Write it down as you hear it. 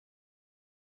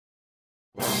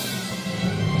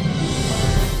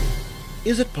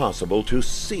Is it possible to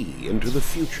see into the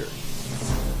future?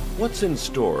 What's in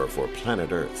store for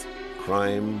planet Earth?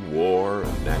 Crime, war,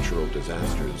 and natural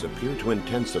disasters appear to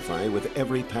intensify with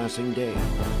every passing day.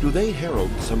 Do they herald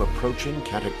some approaching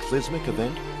cataclysmic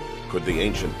event? Could the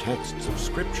ancient texts of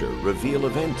Scripture reveal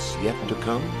events yet to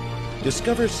come?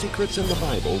 Discover secrets in the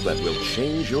Bible that will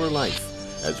change your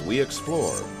life as we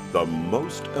explore the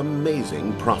most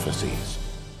amazing prophecies.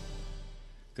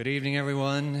 Good evening,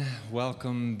 everyone.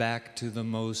 Welcome back to the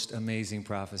most amazing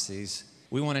prophecies.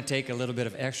 We want to take a little bit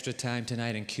of extra time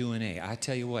tonight in Q&A. I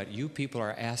tell you what, you people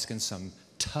are asking some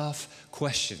tough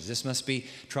questions. This must be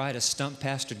try to stump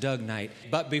Pastor Doug night.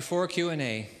 But before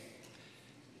Q&A,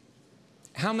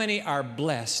 how many are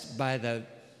blessed by the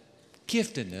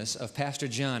giftedness of Pastor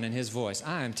John and his voice?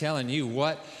 I am telling you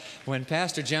what, when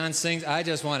Pastor John sings, I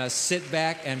just want to sit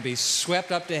back and be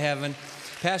swept up to heaven.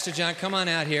 Pastor John, come on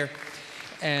out here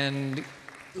and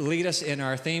lead us in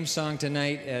our theme song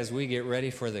tonight as we get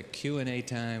ready for the Q&A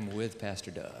time with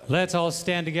Pastor Doug. Let's all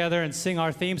stand together and sing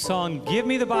our theme song, Give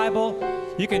Me the Bible.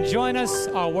 You can join us.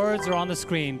 Our words are on the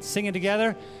screen. Sing it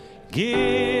together.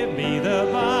 Give me the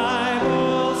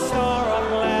Bible, star of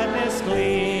gladness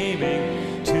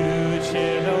gleaming, to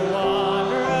cheer the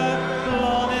wanderer,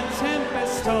 blown in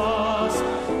tempest tossed.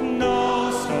 No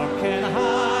storm can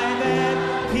hide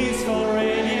that peaceful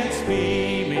radiance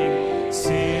beaming,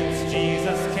 since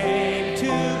Jesus came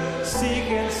to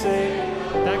seek and save.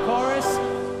 That chorus,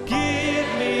 give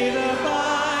me the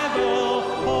Bible,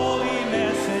 holy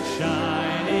message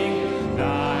shining,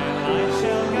 thy light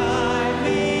shall guide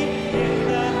me in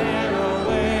the narrow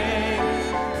way.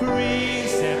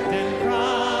 Precept and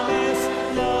promise,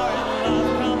 law and love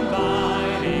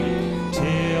combining,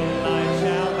 till night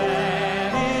shall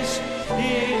vanish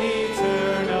in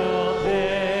eternal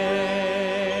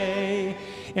day.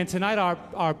 And tonight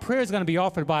our prayer is going to be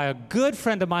offered by a good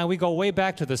friend of mine. We go way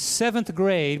back to the 7th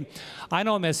grade. I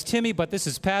know him as Timmy, but this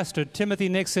is Pastor Timothy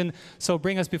Nixon. So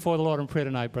bring us before the Lord in prayer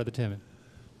tonight, Brother Timmy.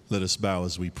 Let us bow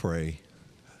as we pray.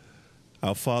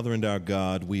 Our Father and our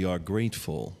God, we are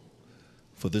grateful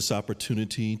for this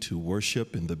opportunity to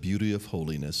worship in the beauty of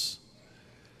holiness.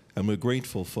 And we're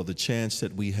grateful for the chance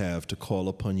that we have to call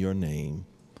upon your name.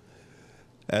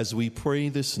 As we pray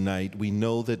this night, we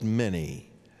know that many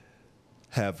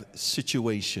have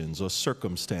situations or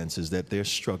circumstances that they're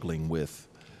struggling with.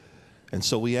 And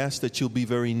so we ask that you'll be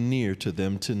very near to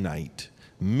them tonight.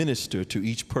 Minister to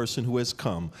each person who has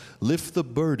come. Lift the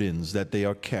burdens that they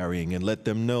are carrying and let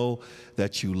them know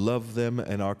that you love them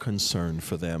and are concerned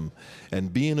for them.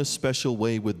 And be in a special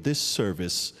way with this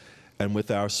service and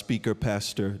with our speaker,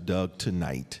 Pastor Doug,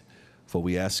 tonight. For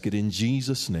we ask it in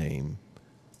Jesus' name.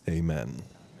 Amen.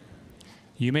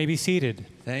 You may be seated.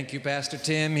 Thank you, Pastor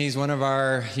Tim. He's one of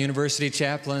our university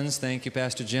chaplains. Thank you,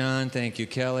 Pastor John. Thank you,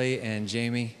 Kelly and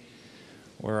Jamie.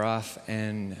 We're off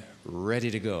and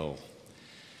ready to go.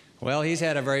 Well, he's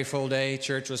had a very full day.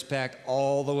 Church was packed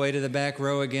all the way to the back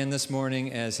row again this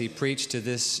morning as he preached to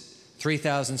this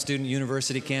 3,000 student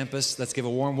university campus. Let's give a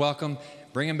warm welcome.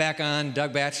 Bring him back on,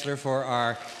 Doug Batchelor, for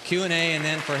our Q&A and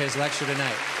then for his lecture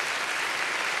tonight.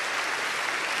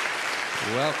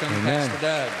 Welcome, Amen. Pastor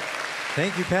Doug.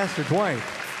 Thank you, Pastor Dwight.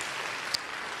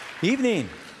 Evening.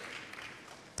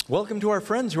 Welcome to our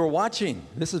friends who are watching.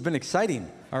 This has been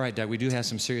exciting. All right, Doug, we do have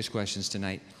some serious questions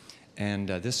tonight. And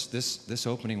this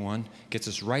opening one gets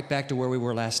us right back to where we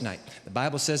were last night. The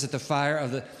Bible says that the fire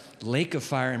of the lake of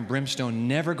fire and brimstone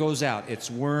never goes out. Its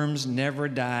worms never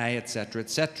die, etc.,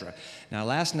 etc. Now,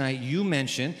 last night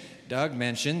Doug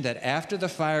mentioned that after the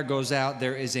fire goes out,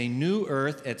 there is a new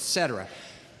earth, etc.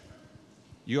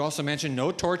 You also mentioned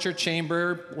no torture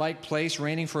chamber-like place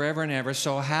reigning forever and ever.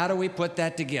 So how do we put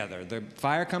that together? The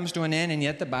fire comes to an end, and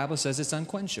yet the Bible says it's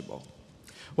unquenchable.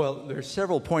 Well, there are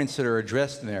several points that are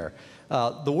addressed in there.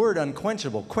 The word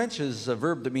unquenchable, quench is a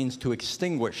verb that means to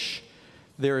extinguish.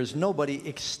 There is nobody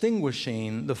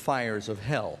extinguishing the fires of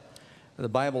hell. The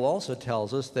Bible also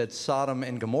tells us that Sodom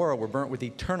and Gomorrah were burnt with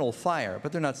eternal fire,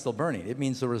 but they're not still burning. It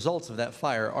means the results of that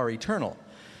fire are eternal.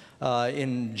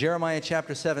 In Jeremiah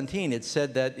chapter 17, it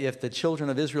said that if the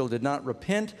children of Israel did not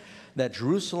repent, that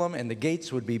Jerusalem and the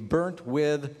gates would be burnt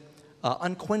with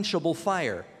unquenchable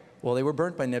fire. Well, they were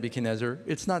burnt by Nebuchadnezzar.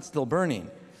 It's not still burning.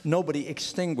 Nobody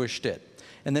extinguished it.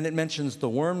 And then it mentions the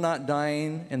worm not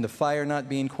dying and the fire not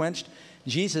being quenched.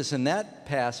 Jesus in that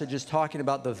passage is talking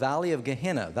about the valley of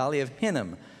Gehenna, valley of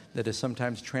Hinnom, that is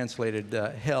sometimes translated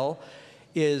hell,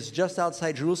 is just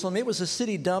outside Jerusalem. It was a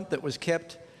city dump that was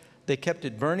kept. They kept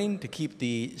it burning to keep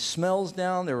the smells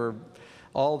down. There were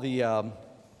all the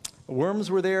worms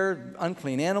were there.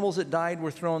 Unclean animals that died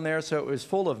were thrown there. So it was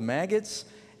full of maggots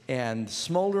and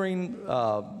smoldering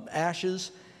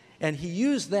ashes. And he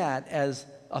used that as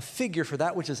a figure for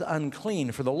that which is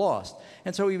unclean, for the lost.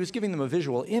 And so he was giving them a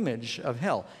visual image of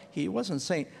hell. He wasn't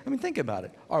saying, I mean, think about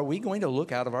it. Are we going to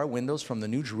look out of our windows from the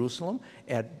New Jerusalem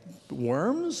at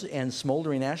worms and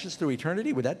smoldering ashes through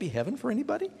eternity? Would that be heaven for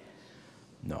anybody?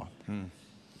 No.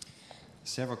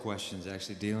 Several questions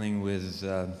actually dealing with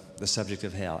the subject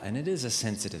of hell. And it is a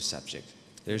sensitive subject.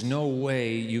 There's no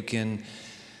way you can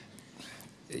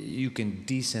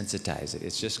desensitize it.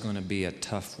 It's just going to be a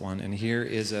tough one. And here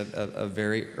is a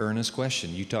very earnest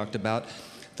question. You talked about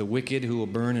the wicked who will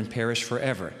burn and perish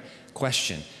forever.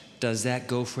 Question, does that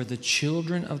go for the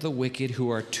children of the wicked who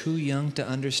are too young to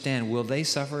understand? Will they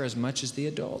suffer as much as the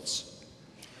adults?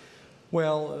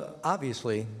 Well,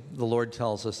 obviously, the Lord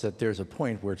tells us that there's a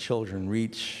point where children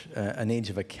reach an age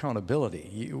of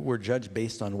accountability. We're judged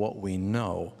based on what we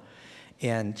know.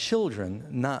 And children,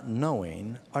 not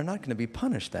knowing, are not going to be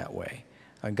punished that way.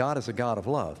 God is a God of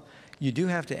love. You do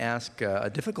have to ask a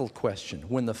difficult question.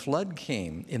 When the flood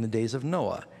came in the days of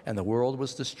Noah and the world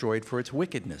was destroyed for its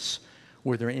wickedness,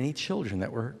 were there any children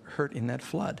that were hurt in that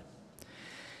flood?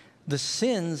 The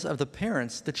sins of the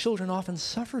parents, the children often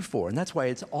suffer for. And that's why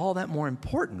it's all that more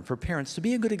important for parents to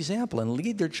be a good example and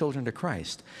lead their children to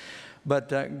Christ.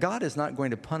 But God is not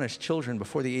going to punish children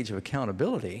before the age of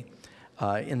accountability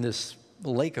in this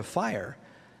lake of fire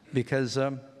because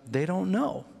they don't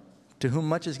know. To whom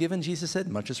much is given, Jesus said,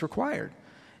 much is required.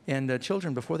 And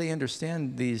children, before they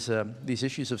understand these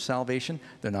issues of salvation,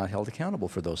 they're not held accountable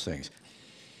for those things.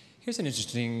 Here's an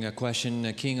interesting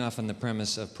question, keying off on the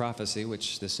premise of prophecy,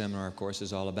 which this seminar, of course,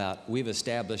 is all about. We've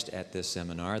established at this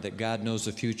seminar that God knows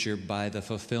the future by the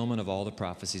fulfillment of all the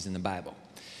prophecies in the Bible.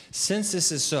 Since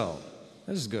this is so,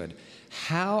 this is good,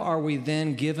 how are we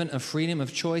then given a freedom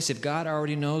of choice if God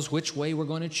already knows which way we're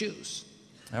going to choose?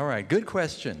 All right, good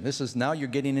question. This is now you're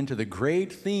getting into the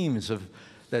great themes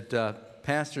that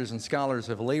pastors and scholars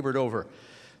have labored over.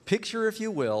 Picture, if you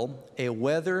will, a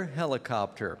weather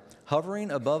helicopter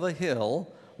hovering above a hill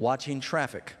watching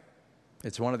traffic.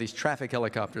 It's one of these traffic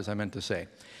helicopters, I meant to say.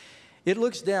 It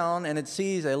looks down and it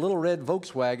sees a little red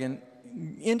Volkswagen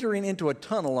entering into a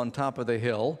tunnel on top of the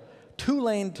hill,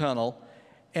 two-lane tunnel,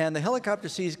 and the helicopter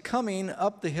sees coming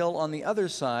up the hill on the other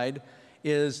side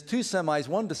is two semis.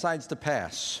 One decides to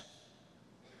pass.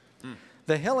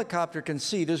 The helicopter can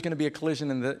see there's going to be a collision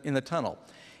in the tunnel.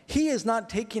 He is not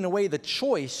taking away the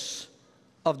choice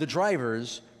of the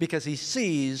drivers because he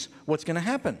sees what's going to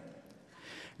happen.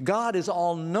 God is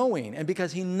all-knowing, and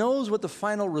because he knows what the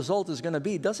final result is going to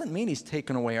be doesn't mean he's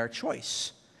taken away our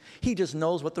choice. He just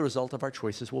knows what the result of our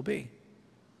choices will be. Do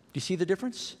you see the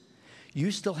difference? You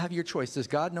still have your choice. Does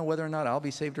God know whether or not I'll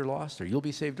be saved or lost, or you'll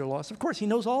be saved or lost? Of course, he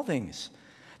knows all things.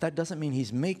 That doesn't mean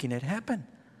he's making it happen.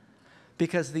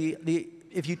 Because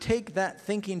if you take that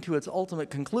thinking to its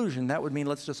ultimate conclusion, that would mean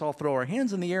let's just all throw our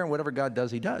hands in the air and whatever God does,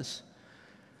 he does.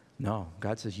 No,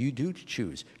 God says you do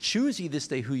choose. Choose ye this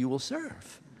day who you will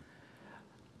serve.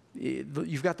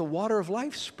 You've got the water of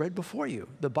life spread before you.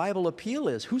 The Bible appeal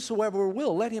is, whosoever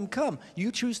will, let him come.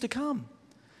 You choose to come.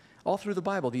 All through the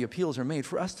Bible, the appeals are made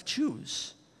for us to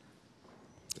choose.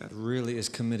 God really is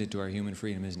committed to our human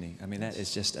freedom, isn't he? I mean, that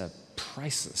is just a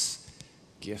priceless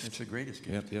gift. It's the greatest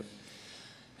gift. Yep.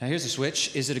 Now, here's a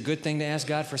switch. Is it a good thing to ask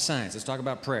God for signs? Let's talk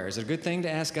about prayer. Is it a good thing to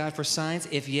ask God for signs?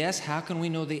 If yes, how can we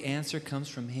know the answer comes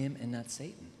from him and not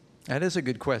Satan? That is a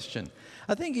good question.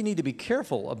 I think you need to be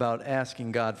careful about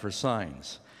asking God for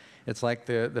signs. It's like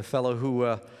the fellow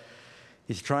who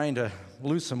he's trying to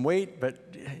lose some weight,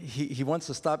 but he wants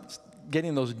to stop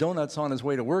getting those donuts on his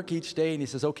way to work each day, and he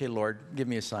says, okay, Lord, give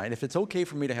me a sign. If it's okay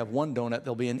for me to have one donut,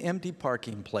 there'll be an empty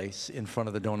parking place in front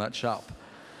of the donut shop.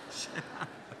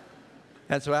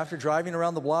 And so after driving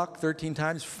around the block 13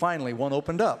 times, finally one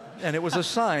opened up, and it was a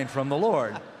sign from the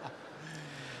Lord.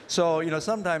 So,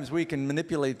 sometimes we can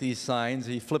manipulate these signs.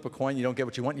 You flip a coin, you don't get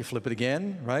what you want, you flip it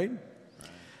again, right?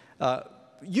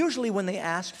 Usually when they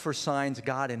asked for signs,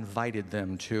 God invited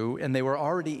them to, and they were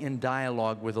already in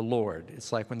dialogue with the Lord.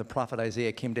 It's like when the prophet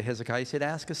Isaiah came to Hezekiah, he said,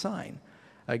 ask a sign.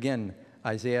 Again,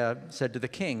 Isaiah said to the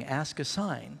king, ask a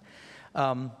sign.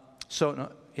 Yeah,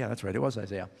 that's right, it was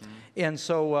Isaiah. And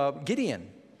so Gideon,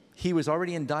 he was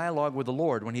already in dialogue with the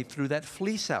Lord when he threw that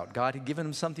fleece out. God had given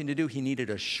him something to do. He needed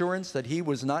assurance that he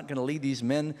was not going to lead these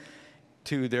men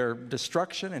to their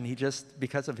destruction, and he just,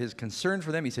 because of his concern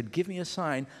for them, he said, give me a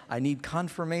sign. I need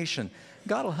confirmation.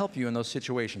 God will help you in those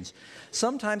situations.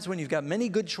 Sometimes when you've got many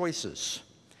good choices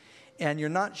and you're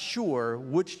not sure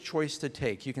which choice to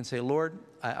take, you can say, Lord,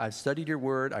 I've studied your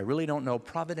word. I really don't know.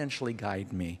 Providentially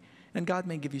guide me. And God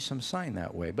may give you some sign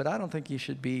that way. But I don't think you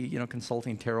should be,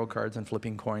 consulting tarot cards and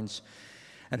flipping coins.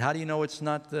 And how do you know it's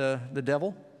not the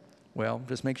devil? Well,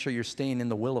 just make sure you're staying in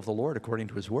the will of the Lord according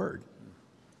to His Word.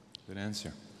 Good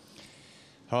answer.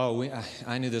 Oh,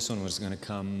 I knew this one was going to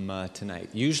come tonight.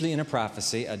 Usually in a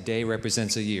prophecy, a day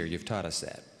represents a year. You've taught us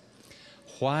that.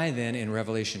 Why then in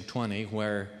Revelation 20,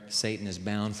 where Satan is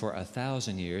bound for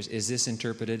 1,000 years, is this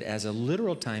interpreted as a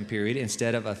literal time period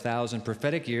instead of 1,000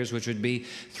 prophetic years, which would be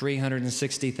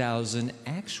 360,000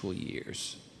 actual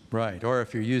years? Right, or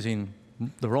if you're using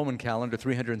the Roman calendar,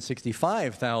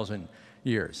 365,000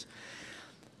 years.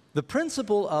 The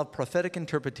principle of prophetic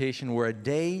interpretation, where a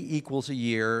day equals a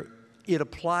year, it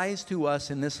applies to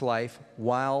us in this life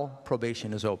while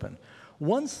probation is open.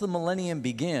 Once the millennium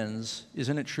begins,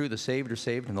 isn't it true the saved are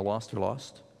saved and the lost are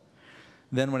lost?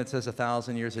 Then when it says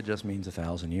 1,000 years, it just means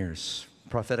 1,000 years.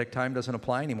 Prophetic time doesn't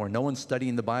apply anymore. No one's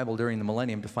studying the Bible during the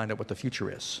millennium to find out what the future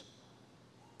is.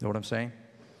 Know what I'm saying?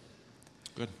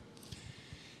 Good.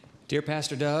 Dear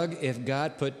Pastor Doug, if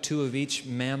God put two of each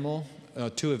animal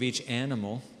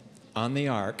on the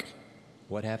ark,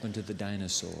 what happened to the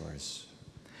dinosaurs?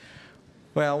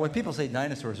 Well, when people say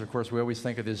dinosaurs, of course, we always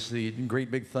think of the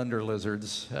great big thunder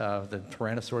lizards, the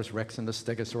Tyrannosaurus rex and the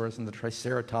Stegosaurus and the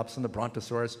Triceratops and the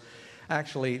Brontosaurus.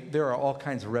 Actually, there are all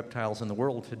kinds of reptiles in the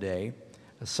world today.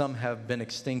 Some have been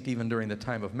extinct even during the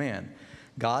time of man.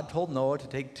 God told Noah to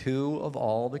take 2 of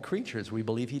all the creatures. We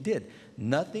believe He did.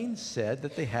 Nothing said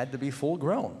that they had to be full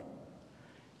grown.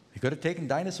 He could have taken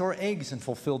dinosaur eggs and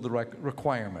fulfilled the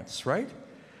requirements, right?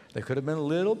 They could have been a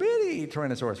little bitty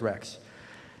Tyrannosaurus rex.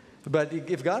 But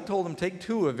if God told him take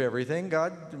 2 of everything,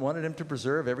 God wanted him to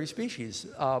preserve every species.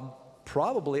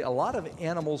 Probably a lot of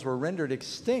animals were rendered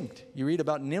extinct. You read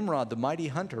about Nimrod, the mighty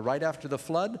hunter, right after the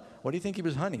flood. What do you think he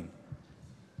was hunting?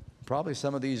 Probably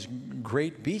some of these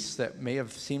great beasts that may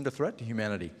have seemed a threat to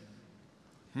humanity.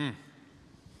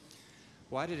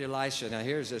 Why did Elisha, now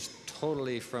here's this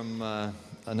totally from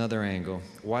another angle.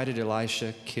 Why did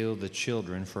Elisha kill the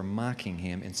children for mocking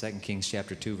him in 2 Kings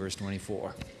chapter 2, verse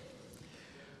 24?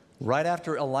 Right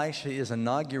after Elisha is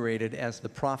inaugurated as the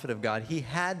prophet of God, he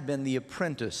had been the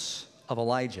apprentice of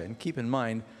Elijah. And keep in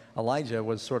mind, Elijah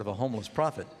was sort of a homeless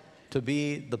prophet. To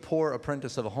be the poor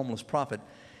apprentice of a homeless prophet,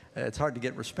 it's hard to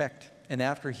get respect. And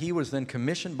after he was then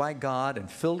commissioned by God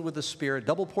and filled with the Spirit,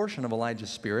 double portion of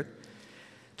Elijah's Spirit,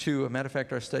 to, a matter of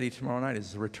fact, our study tomorrow night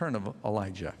is the return of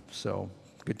Elijah. So,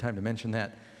 good time to mention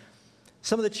that.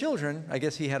 Some of the children, I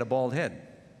guess he had a bald head.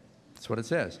 That's what it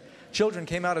says. Children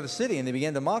came out of the city and they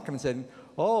began to mock him and said,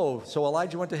 "Oh, so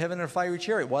Elijah went to heaven in a fiery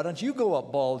chariot. Why don't you go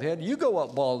up, bald head? You go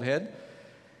up, bald head."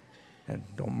 And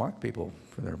don't mock people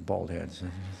for their bald heads.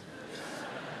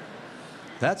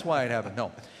 That's why it happened.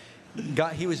 No.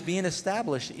 He was being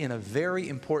established in a very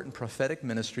important prophetic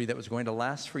ministry that was going to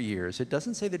last for years. It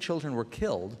doesn't say the children were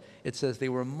killed. It says they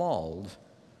were mauled.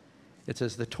 It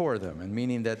says they tore them, and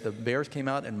meaning that the bears came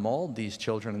out and mauled these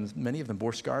children, and many of them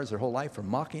bore scars their whole life for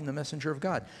mocking the messenger of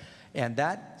God. And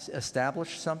that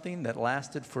established something that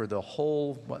lasted for the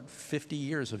whole, 50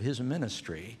 years of his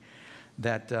ministry,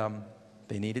 that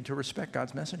they needed to respect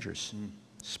God's messengers,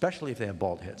 especially if they have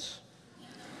bald heads.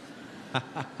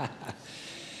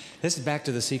 This is back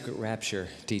to the secret rapture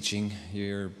teaching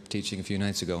you're teaching a few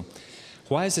nights ago.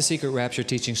 Why is the secret rapture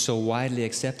teaching so widely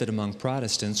accepted among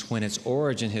Protestants when its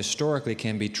origin historically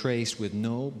can be traced with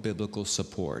no biblical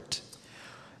support?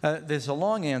 There's a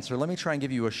long answer. Let me try and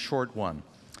give you a short one.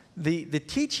 The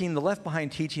teaching, the left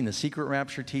behind teaching, the secret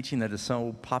rapture teaching that is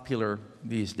so popular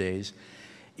these days,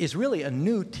 is really a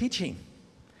new teaching.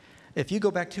 If you go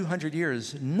back 200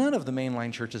 years, none of the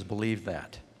mainline churches believed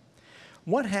that.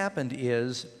 What happened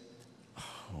is,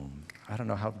 I don't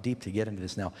know how deep to get into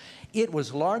this now. It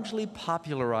was largely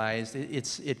popularized.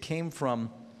 It came from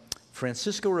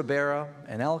Francisco Ribera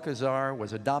and Alcazar,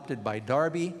 was adopted by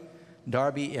Darby.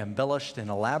 Darby embellished and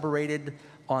elaborated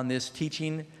on this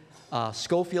teaching.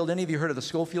 Scofield, any of you heard of the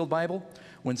Scofield Bible?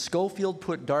 When Scofield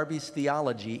put Darby's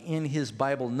theology in his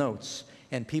Bible notes,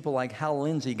 and people like Hal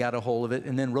Lindsey got a hold of it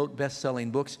and then wrote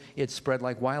best-selling books, it spread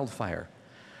like wildfire.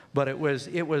 But it was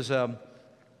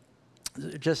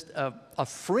just a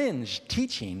fringe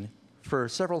teaching for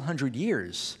several hundred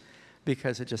years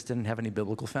because it just didn't have any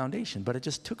biblical foundation. But it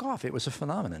just took off. It was a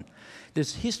phenomenon.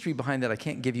 There's history behind that I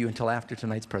can't give you until after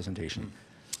tonight's presentation.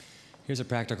 Here's a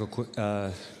practical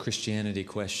Christianity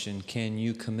question. Can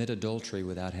you commit adultery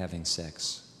without having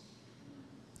sex?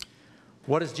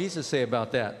 What does Jesus say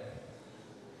about that?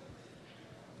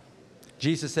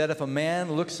 Jesus said, if a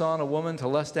man looks on a woman to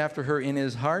lust after her in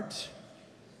his heart,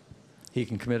 he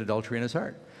can commit adultery in his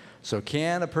heart. So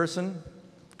can a person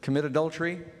commit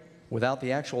adultery without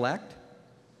the actual act?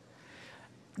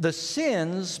 The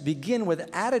sins begin with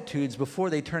attitudes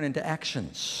before they turn into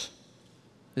actions.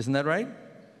 Isn't that right?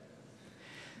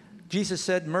 Jesus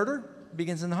said murder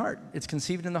begins in the heart. It's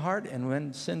conceived in the heart, and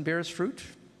when sin bears fruit,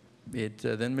 it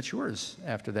then matures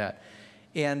after that.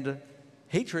 And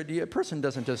hatred, a person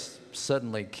doesn't just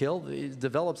suddenly kill. It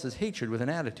develops as hatred with an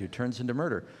attitude, turns into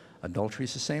murder. Adultery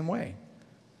is the same way.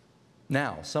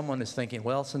 Now, someone is thinking,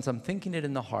 well, since I'm thinking it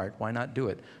in the heart, why not do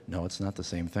it? No, it's not the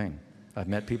same thing. I've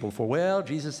met people before, well,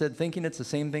 Jesus said thinking it's the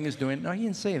same thing as doing it. No, he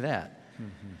didn't say that.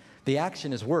 Mm-hmm. The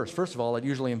action is worse. First of all, it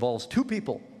usually involves two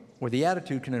people, where the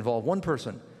attitude can involve one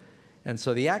person. And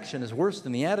so the action is worse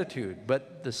than the attitude,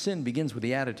 but the sin begins with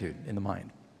the attitude in the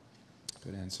mind.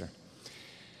 Good answer.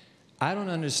 I don't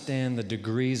understand the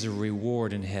degrees of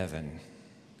reward in heaven.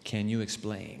 Can you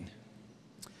explain?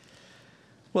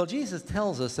 Well, Jesus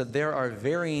tells us that there are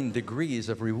varying degrees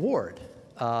of reward.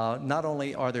 Not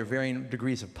only are there varying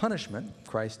degrees of punishment,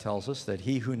 Christ tells us that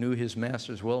he who knew his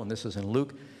master's will, and this is in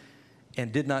Luke,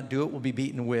 and did not do it will be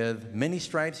beaten with many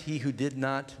stripes. He who did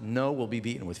not know will be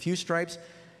beaten with few stripes.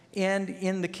 And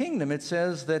in the kingdom, it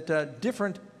says that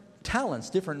different talents,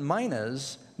 different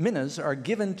minas are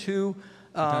given to...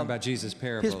 We're talking about Jesus'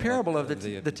 parable. His parable of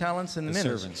the talents and the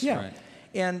minas. Servants, yeah. Right.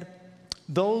 And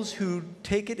those who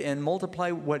take it and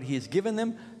multiply what he has given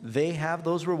them, they have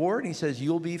those rewards. He says,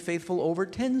 you'll be faithful over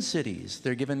 10 cities.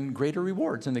 They're given greater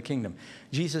rewards in the kingdom.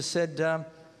 Jesus said,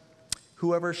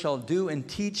 whoever shall do and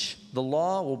teach the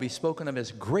law will be spoken of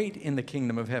as great in the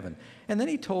kingdom of heaven. And then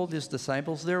he told his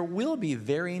disciples there will be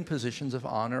varying positions of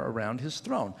honor around his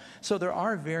throne. So there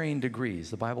are varying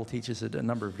degrees. The Bible teaches it a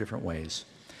number of different ways.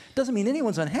 Doesn't mean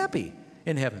anyone's unhappy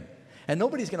in heaven. And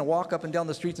nobody's going to walk up and down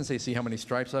the streets and say, see how many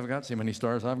stripes I've got, see how many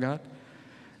stars I've got,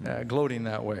 gloating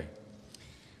that way.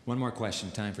 One more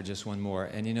question, time for just one more.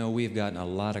 And you know, we've gotten a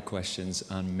lot of questions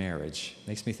on marriage.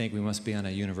 Makes me think we must be on a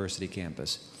university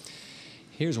campus.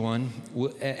 Here's one,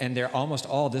 and they're almost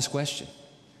all this question.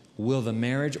 Will the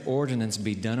marriage ordinance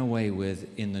be done away with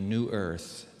in the new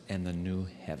earth and the new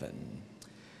heaven?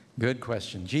 Good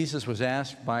question. Jesus was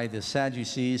asked by the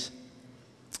Sadducees.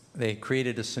 They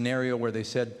created a scenario where they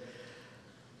said,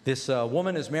 this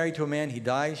woman is married to a man, he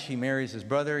dies, she marries his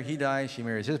brother, he dies, she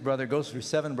marries his brother, goes through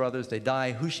 7 brothers, they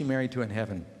die, who's she married to in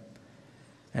heaven?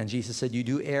 And Jesus said, you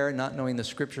do err, not knowing the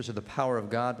scriptures or the power of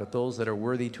God, but those that are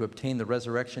worthy to obtain the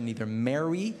resurrection neither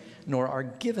marry nor are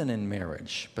given in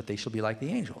marriage, but they shall be like the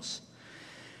angels.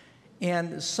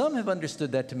 And some have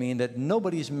understood that to mean that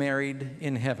nobody's married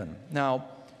in heaven. Now,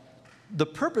 the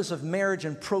purpose of marriage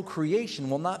and procreation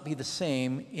will not be the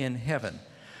same in heaven.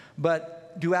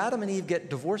 But do Adam and Eve get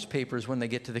divorce papers when they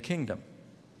get to the kingdom?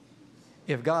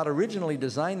 If God originally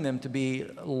designed them to be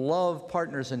love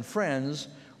partners and friends,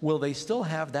 will they still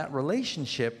have that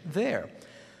relationship there?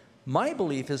 My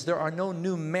belief is there are no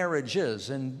new marriages,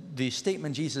 and the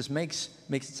statement Jesus makes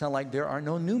it sound like there are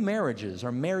no new marriages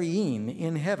or marrying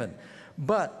in heaven.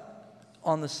 But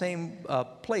on the same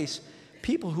place,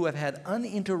 people who have had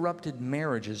uninterrupted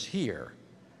marriages here,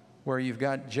 where you've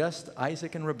got just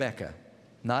Isaac and Rebekah,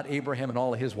 not Abraham and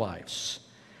all of his wives.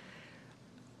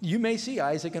 You may see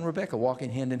Isaac and Rebekah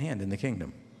walking hand in hand in the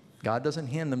kingdom. God doesn't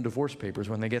hand them divorce papers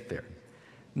when they get there.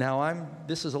 Now,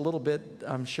 this is a little bit,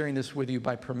 I'm sharing this with you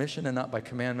by permission and not by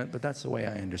commandment, but that's the way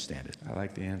I understand it. I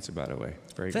like the answer, by the way.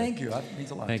 It's very Thank good. you. That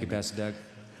means a lot. Thank you, Pastor Doug.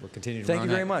 We'll continue Thank tomorrow you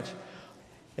very night. much.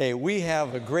 Hey, we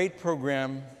have a great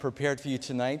program prepared for you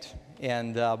tonight,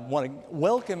 and want to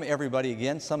welcome everybody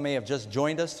again. Some may have just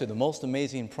joined us to the Most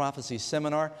Amazing Prophecies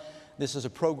Seminar. This is a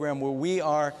program where we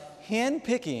are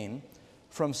handpicking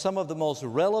from some of the most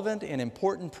relevant and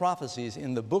important prophecies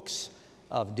in the books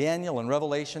of Daniel and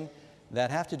Revelation that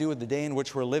have to do with the day in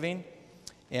which we're living.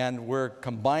 And we're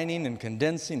combining and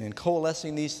condensing and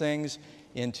coalescing these things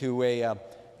into an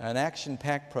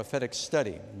action-packed prophetic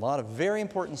study. A lot of very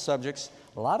important subjects,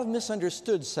 a lot of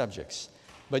misunderstood subjects.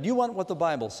 But you want what the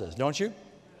Bible says, don't you?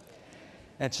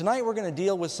 And tonight we're going to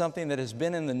deal with something that has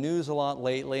been in the news a lot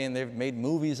lately, and they've made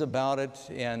movies about it,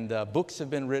 and books have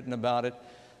been written about it,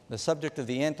 the subject of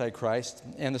the Antichrist.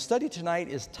 And the study tonight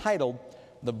is titled,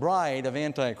 The Bride of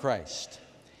Antichrist.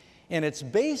 And it's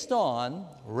based on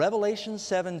Revelation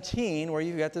 17, where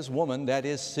you've got this woman that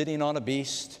is sitting on a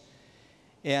beast.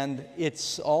 And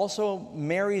it's also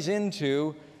marries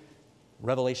into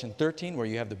Revelation 13, where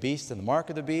you have the beast and the mark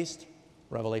of the beast,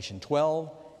 Revelation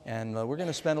 12, and we're going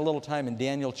to spend a little time in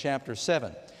Daniel chapter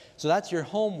 7. So that's your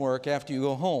homework after you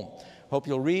go home. Hope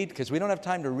you'll read, because we don't have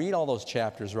time to read all those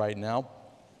chapters right now.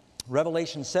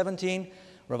 Revelation 17,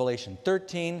 Revelation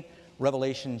 13,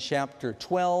 Revelation chapter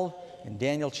 12, and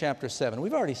Daniel chapter 7.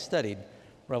 We've already studied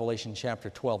Revelation chapter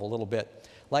 12 a little bit.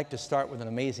 I'd like to start with an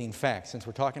amazing fact. Since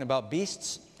we're talking about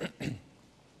beasts, all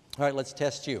right, let's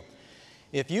test you.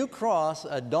 If you cross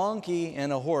a donkey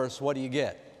and a horse, what do you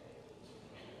get?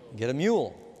 You get a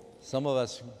mule. Some of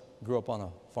us grew up on a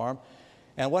farm.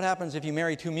 And what happens if you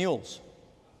marry two mules?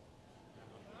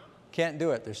 Can't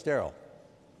do it. They're sterile.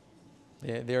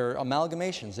 They're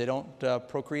amalgamations. They don't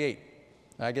procreate.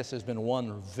 I guess there's been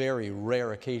one very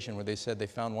rare occasion where they said they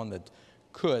found one that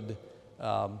could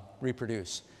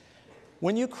reproduce.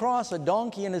 When you cross a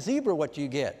donkey and a zebra, what do you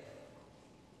get?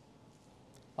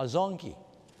 A zonkey.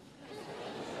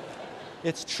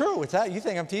 It's true. It's that. You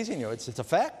think I'm teasing you. It's a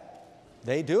fact.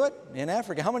 They do it in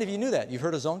Africa. How many of you knew that? You've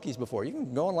heard of zonkies before. You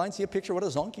can go online, see a picture of what a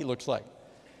zonkey looks like.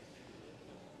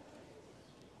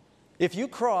 If you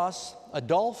cross a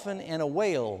dolphin and a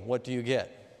whale, what do you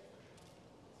get?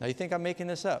 Now, you think I'm making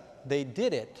this up. They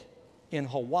did it in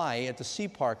Hawaii at the sea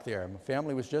park there. My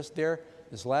family was just there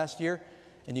this last year,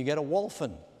 and you get a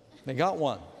wolphin. They got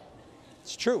one.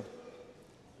 It's true.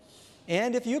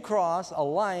 And if you cross a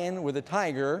lion with a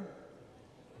tiger,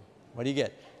 what do you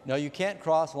get? No, you can't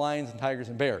cross lions and tigers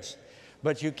and bears.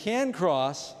 But you can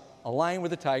cross a lion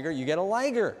with a tiger. You get a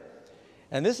liger.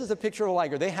 And this is a picture of a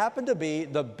liger. They happen to be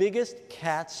the biggest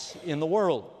cats in the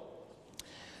world.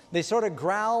 They sort of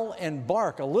growl and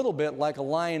bark a little bit like a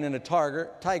lion and a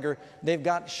tiger. They've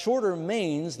got shorter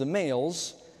manes, the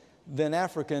males, than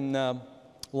African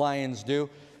lions do.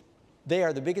 They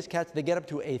are the biggest cats. They get up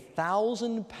to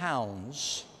 1,000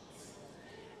 pounds.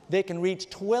 They can reach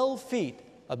 12 feet.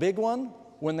 A big one,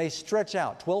 when they stretch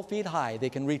out, 12 feet high, they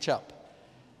can reach up.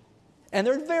 And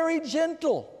they're very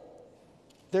gentle.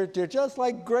 They're just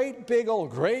like great big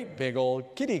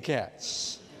old kitty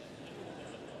cats.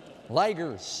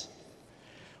 Ligers.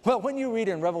 Well, when you read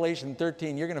in Revelation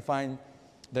 13, you're going to find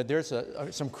that there's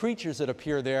some creatures that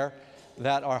appear there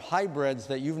that are hybrids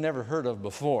that you've never heard of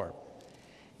before.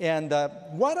 And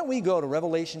why don't we go to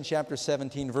Revelation chapter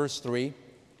 17, verse 3.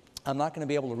 I'm not going to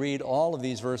be able to read all of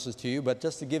these verses to you, but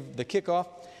just to give the kickoff.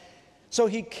 So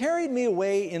he carried me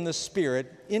away in the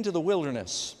Spirit into the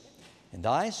wilderness, and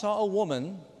I saw a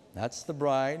woman, that's the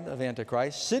bride of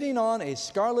Antichrist, sitting on a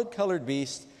scarlet-colored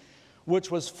beast, which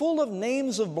was full of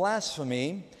names of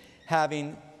blasphemy,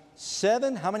 having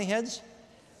how many heads?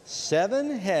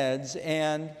 7 heads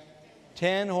and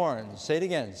 10 horns. Say it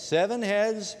again. 7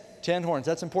 heads, 10 horns.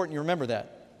 That's important you remember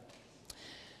that.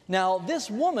 Now, this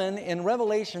woman in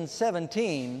Revelation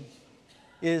 17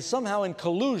 is somehow in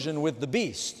collusion with the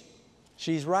beast.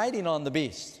 She's riding on the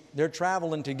beast. They're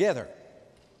traveling together.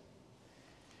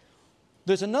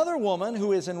 There's another woman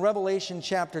who is in Revelation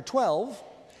chapter 12,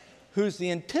 who's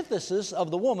the antithesis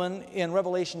of the woman in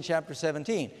Revelation chapter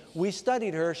 17. We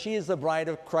studied her. She is the bride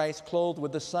of Christ, clothed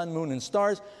with the sun, moon, and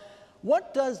stars.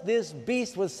 What does this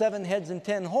beast with 7 heads and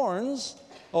 10 horns?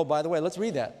 Oh, by the way, let's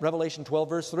read that. Revelation 12,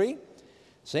 verse 3.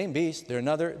 Same beast.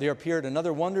 There appeared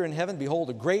another wonder in heaven. Behold,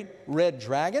 a great red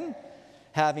dragon,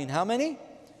 having how many?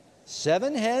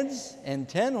 7 heads and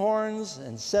 10 horns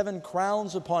and 7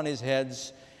 crowns upon his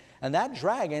heads. And that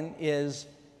dragon is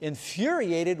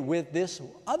infuriated with this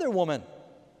other woman.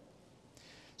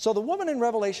 So the woman in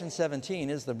Revelation 17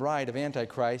 is the bride of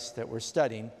Antichrist that we're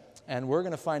studying. And we're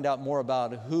going to find out more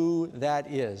about who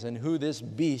that is and who this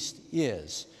beast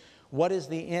is. What is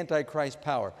the Antichrist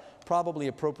power? Probably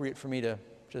appropriate for me to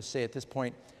just say at this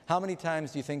point, how many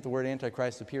times do you think the word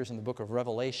Antichrist appears in the book of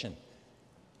Revelation?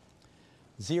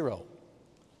 0.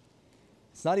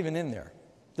 It's not even in there.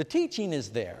 The teaching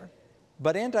is there,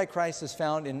 but Antichrist is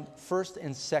found in 1st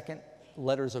and 2nd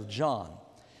letters of John.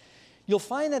 You'll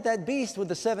find that that beast with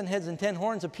the 7 heads and 10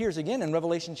 horns appears again in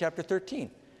Revelation chapter 13.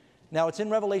 Now, it's in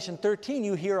Revelation 13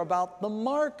 you hear about the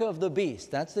mark of the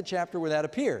beast. That's the chapter where that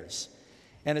appears.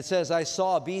 And it says, I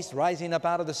saw a beast rising up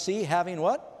out of the sea, having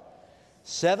what?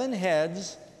 7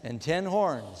 heads and 10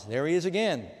 horns. There he is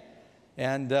again.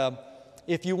 And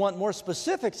if you want more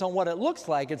specifics on what it looks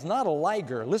like, it's not a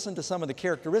liger. Listen to some of the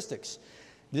characteristics.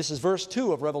 This is verse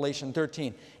 2 of Revelation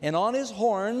 13. And on his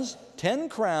horns 10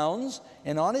 crowns,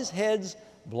 and on his heads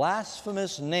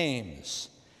blasphemous names.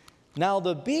 Now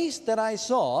the beast that I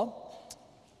saw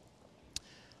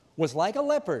was like a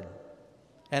leopard,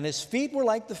 and his feet were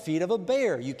like the feet of a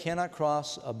bear. You cannot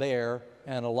cross a bear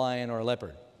and a lion or a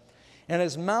leopard. And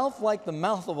his mouth like the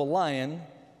mouth of a lion.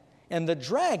 And the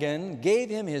dragon gave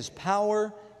him his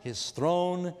power, his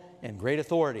throne, and great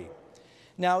authority.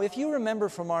 Now, if you remember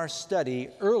from our study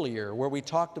earlier where we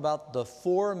talked about the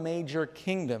 4 major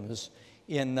kingdoms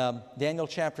in Daniel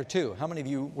chapter 2, how many of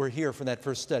you were here for that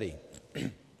first study?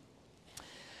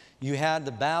 You had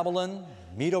the Babylon,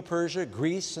 Medo-Persia,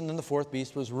 Greece, and then the 4th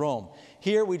beast was Rome.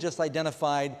 Here we just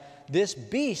identified this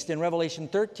beast in Revelation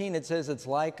 13. It says it's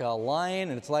like a lion,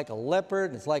 and it's like a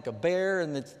leopard, and it's like a bear,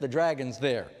 and the dragon's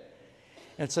there.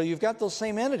 And so you've got those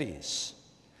same entities.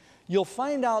 You'll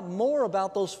find out more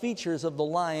about those features of the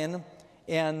lion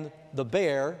and the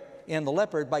bear and the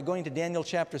leopard by going to Daniel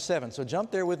chapter 7. So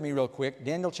jump there with me real quick,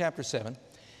 Daniel chapter 7.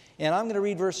 And I'm going to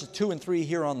read verses 2 and 3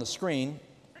 here on the screen.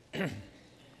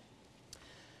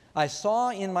 I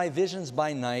saw in my visions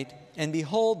by night, and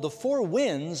behold, the four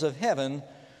winds of heaven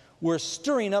were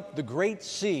stirring up the great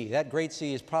sea. That great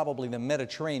sea is probably the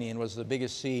Mediterranean, was the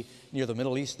biggest sea near the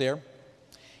Middle East there.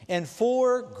 And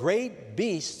four great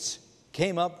beasts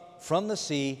came up from the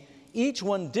sea, each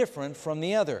one different from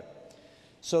the other.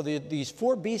 So these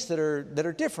four beasts that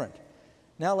are different.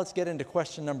 Now let's get into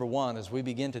question number one as we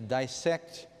begin to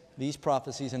dissect these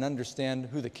prophecies and understand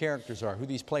who the characters are, who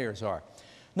these players are.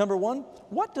 Number one,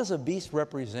 what does a beast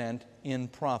represent in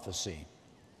prophecy?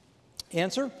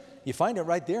 Answer, you find it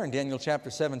right there in Daniel chapter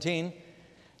 17.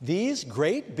 These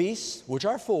great beasts, which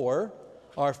are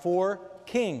four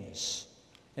kings.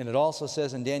 And it also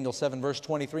says in Daniel 7 verse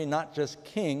 23, not just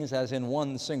kings as in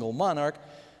one single monarch,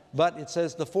 but it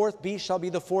says the fourth beast shall be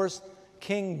the fourth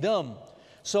kingdom.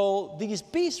 So these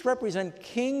beasts represent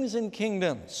kings and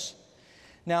kingdoms.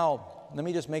 Now, let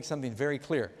me just make something very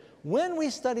clear. When we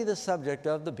study the subject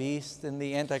of the beast and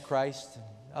the Antichrist,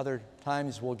 other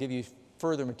times we'll give you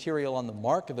further material on the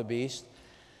mark of the beast,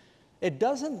 it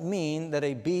doesn't mean that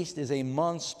a beast is a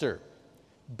monster.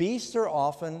 Beasts are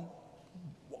often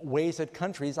ways that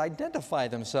countries identify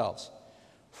themselves.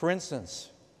 For instance,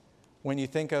 when you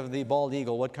think of the bald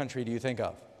eagle, what country do you think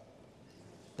of?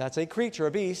 That's a creature,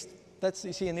 a beast.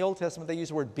 You see, in the Old Testament, they use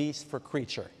the word beast for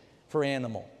creature, for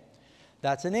animal.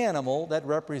 That's an animal that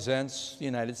represents the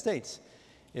United States.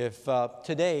 If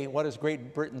today, what is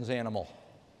Great Britain's animal?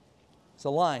 It's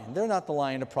a lion. They're not the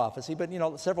lion of prophecy, but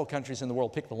several countries in the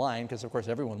world pick the lion because, of course,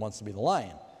 everyone wants to be the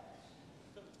lion.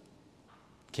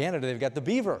 Canada, they've got the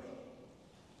beaver.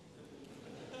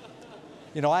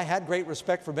 I had great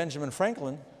respect for Benjamin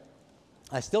Franklin.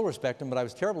 I still respect him, but I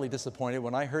was terribly disappointed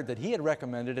when I heard that he had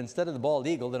recommended, instead of the bald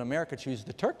eagle, that America choose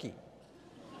the turkey.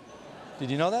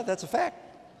 Did you know that? That's a fact.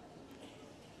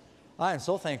 I am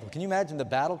so thankful. Can you imagine the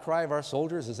battle cry of our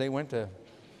soldiers as they went to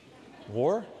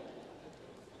war?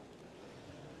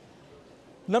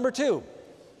 Number two,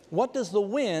 what does the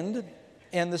wind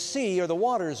and the sea or the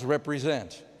waters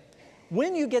represent?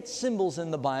 When you get symbols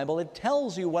in the Bible, it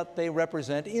tells you what they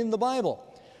represent in the Bible.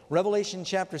 Revelation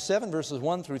chapter 7, verses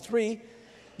 1 through 3,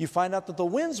 you find out that the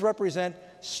winds represent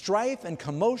strife and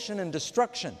commotion and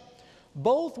destruction.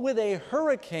 Both with a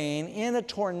hurricane and a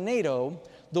tornado,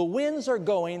 the winds are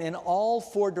going in all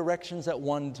four directions at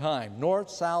one time, north,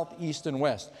 south, east, and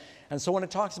west. And so when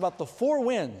it talks about the four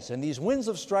winds and these winds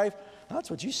of strife, that's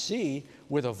what you see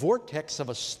with a vortex of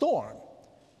a storm.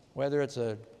 Whether it's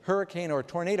a hurricane or a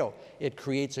tornado, it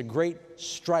creates a great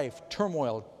strife,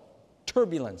 turmoil,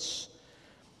 turbulence.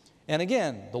 And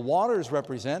again, the waters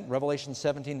represent, Revelation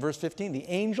 17, verse 15, the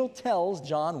angel tells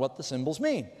John what the symbols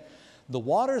mean. The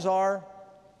waters are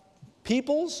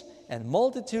peoples and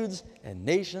multitudes and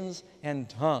nations and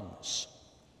tongues.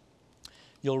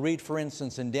 You'll read, for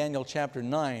instance, in Daniel chapter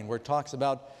 9, where it talks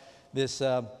about this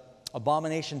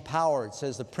abomination power. It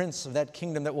says the prince of that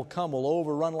kingdom that will come will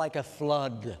overrun like a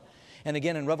flood. And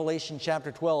again in Revelation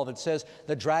chapter 12, it says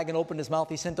the dragon opened his mouth,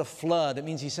 he sent a flood. It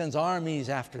means he sends armies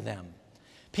after them,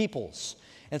 peoples.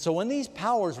 And so when these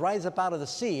powers rise up out of the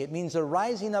sea, it means they're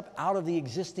rising up out of the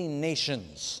existing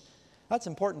nations. That's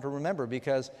important to remember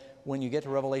because when you get to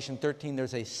Revelation 13,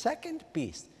 there's a second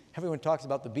beast. Everyone talks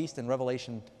about the beast in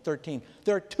Revelation 13.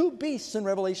 There are two beasts in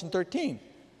Revelation 13.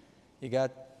 You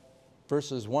got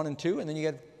verses 1 and 2, and then you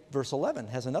get verse 11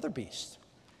 has another beast.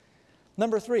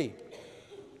 Number 3,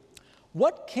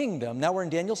 what kingdom, now we're in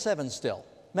Daniel 7 still.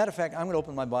 Matter of fact, I'm going to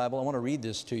open my Bible. I want to read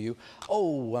this to you.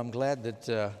 Oh, I'm glad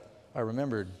that I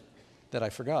remembered that I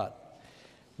forgot.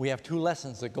 We have 2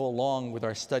 lessons that go along with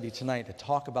our study tonight to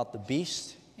talk about the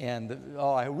beast. And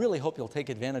I really hope you'll take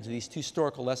advantage of these 2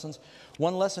 historical lessons.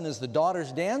 One lesson is the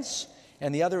daughter's dance,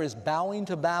 and the other is bowing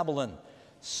to Babylon.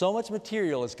 So much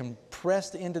material is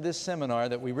compressed into this seminar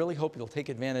that we really hope you'll take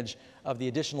advantage of the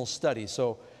additional study.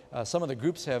 So some of the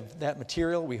groups have that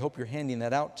material. We hope you're handing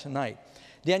that out tonight.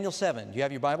 Daniel 7, do you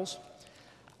have your Bibles?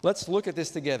 Let's look at this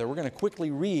together. We're going to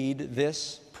quickly read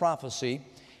this prophecy,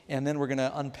 and then we're going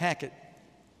to unpack it.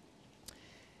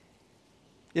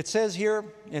 It says here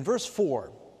in verse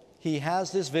 4, he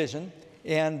has this vision,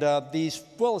 and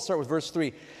let's start with verse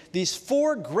 3. These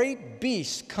 4 great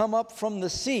beasts come up from the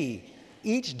sea,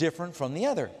 each different from the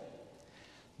other.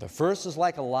 The first is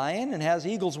like a lion and has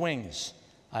eagle's wings.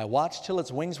 I watched till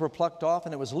its wings were plucked off,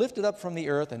 and it was lifted up from the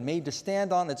earth and made to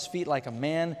stand on its feet like a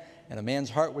man, and a man's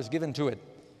heart was given to it.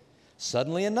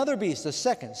 Suddenly another beast, a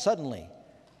second, suddenly,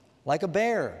 like a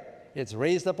bear. It's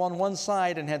raised up on one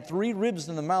side and had 3 ribs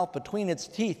in the mouth between its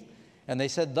teeth. And they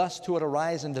said thus to it,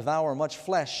 Arise and devour much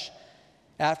flesh.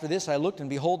 After this I looked, and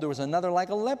behold, there was another like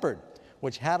a leopard,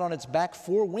 which had on its back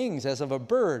 4 wings as of a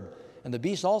bird. And the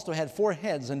beast also had 4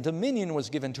 heads, and dominion was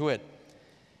given to it.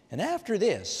 And after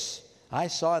this I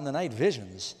saw in the night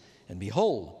visions, and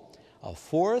behold, a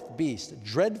 4th beast,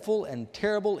 dreadful and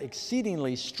terrible,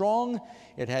 exceedingly strong.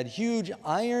 It had huge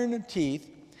iron teeth.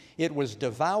 It was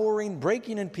devouring,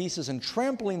 breaking in pieces, and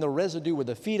trampling the residue with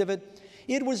the feet of it.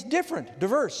 It was different,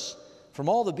 diverse from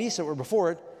all the beasts that were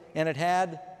before it, and it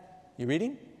had, you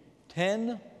reading?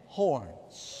 10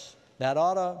 horns. That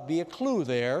ought to be a clue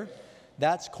there.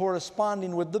 That's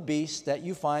corresponding with the beast that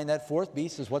you find. That 4th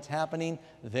beast is what's happening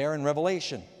there in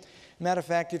Revelation. Matter of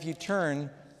fact, if you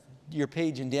turn your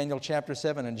page in Daniel chapter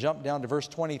 7 and jump down to verse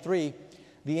 23,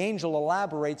 the angel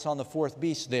elaborates on the 4th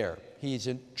beast there. He's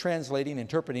translating,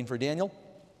 interpreting for Daniel.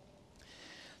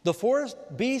 The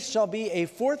 4th beast shall be a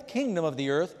 4th kingdom of the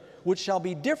earth, which shall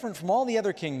be different from all the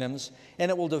other kingdoms, and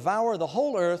it will devour the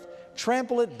whole earth,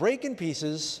 trample it, break in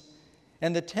pieces.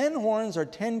 And the 10 horns are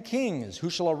 10 kings who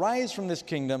shall arise from this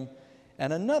kingdom,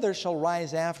 and another shall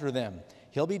rise after them.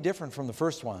 He'll be different from the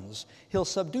first ones. He'll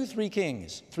subdue 3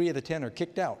 kings. 3 of the 10 are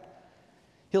kicked out.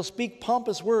 He'll speak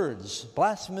pompous words,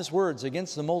 blasphemous words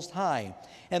against the Most High,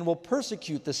 and will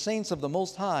persecute the saints of the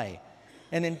Most High,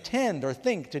 and intend or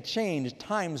think to change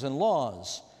times and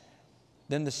laws.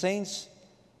 Then the saints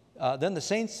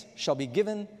shall be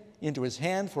given into his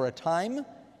hand for a time,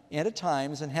 and a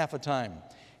times, and half a time.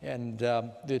 And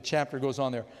the chapter goes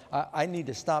on there. I need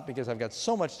to stop because I've got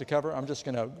so much to cover. I'm just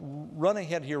going to run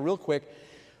ahead here real quick.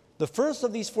 The first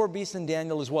of these 4 beasts in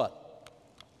Daniel is what?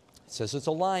 It says it's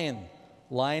a lion.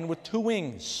 Lion with 2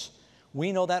 wings.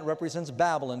 We know that represents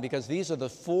Babylon because these are the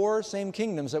 4 same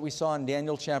kingdoms that we saw in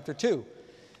Daniel chapter 2.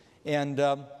 And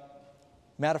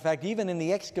matter of fact, even in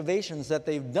the excavations that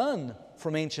they've done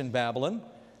from ancient Babylon,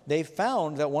 they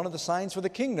found that one of the signs for the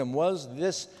kingdom was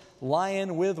this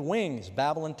lion with wings.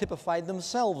 Babylon typified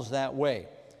themselves that way.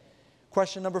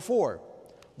 Question number 4.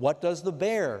 What does the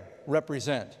bear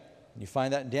represent? You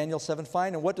find that in Daniel 7:5.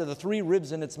 And what do the 3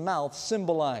 ribs in its mouth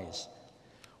symbolize?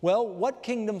 Well, what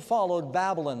kingdom followed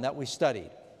Babylon that we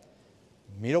studied?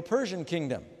 Medo-Persian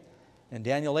kingdom. In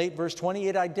Daniel 8, verse 20,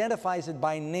 it identifies it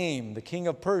by name, the king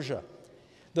of Persia.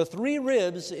 The 3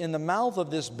 ribs in the mouth of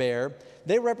this bear,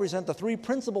 they represent the 3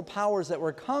 principal powers that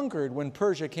were conquered when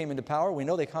Persia came into power. We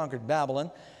know they conquered Babylon.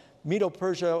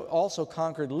 Medo-Persia also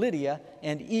conquered Lydia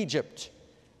and Egypt.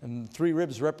 And 3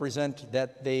 ribs represent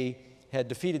that they had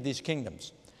defeated these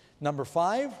kingdoms. Number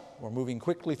 5, we're moving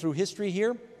quickly through history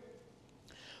here.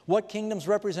 What kingdom's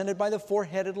represented by the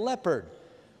 4-headed leopard?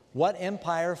 What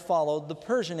empire followed the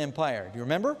Persian Empire? Do you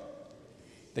remember?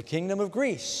 The kingdom of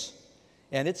Greece.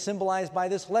 And it's symbolized by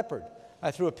this leopard.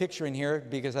 I threw a picture in here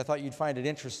because I thought you'd find it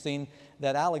interesting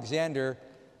that Alexander,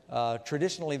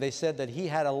 traditionally they said that he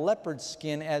had a leopard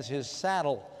skin as his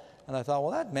saddle. And I thought,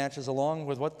 well, that matches along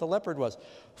with what the leopard was.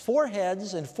 4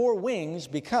 heads and 4 wings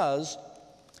because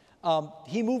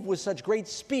he moved with such great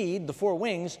speed, the 4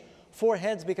 wings. 4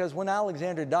 heads because when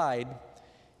Alexander died,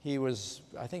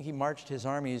 I think he marched his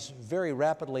armies very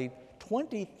rapidly,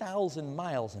 20,000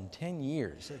 miles in 10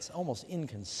 years. It's almost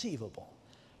inconceivable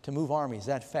to move armies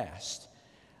that fast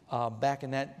back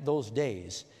in those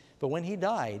days. But when he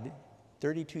died,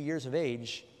 32 years of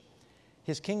age,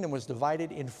 his kingdom was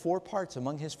divided in 4 parts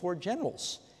among his 4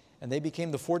 generals. And they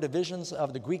became the 4 divisions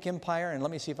of the Greek Empire. And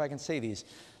let me see if I can say these.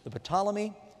 The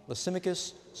Ptolemy,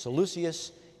 Lysimachus,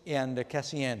 Seleucus, and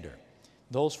Cassander.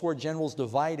 Those 4 generals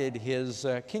divided his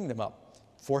kingdom up.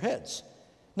 4 heads.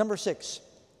 Number 6,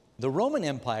 the Roman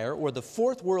Empire, or the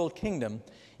 4th world kingdom,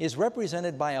 is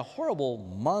represented by a horrible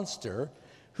monster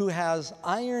who has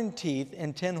iron teeth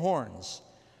and 10 horns.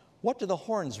 What do the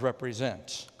horns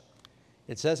represent?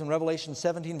 It says in Revelation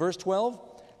 17, verse 12,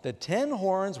 the 10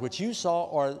 horns which you saw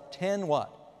are 10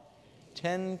 what?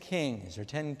 10 kings, or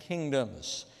 10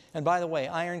 kingdoms. And by the way,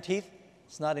 iron teeth,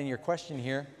 it's not in your question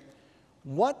here.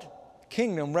 What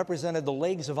kingdom represented the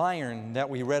legs of iron that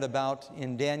we read about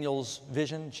in Daniel's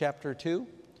vision, chapter 2?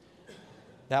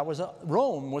 That was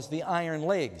Rome was the iron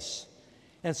legs.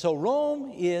 And so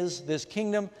Rome is this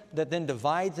kingdom that then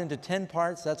divides into 10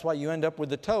 parts. That's why you end up with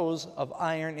the toes of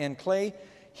iron and clay.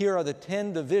 Here are the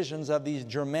 10 divisions of these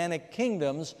Germanic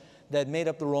kingdoms that made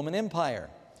up the Roman Empire.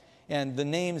 And the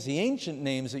names, the ancient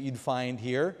names that you'd find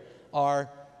here are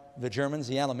the Germans,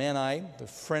 the Alemanni, the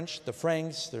French, the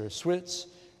Franks, the Swiss,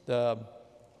 the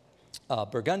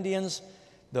Burgundians,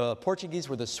 the Portuguese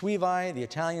were the Suevi, the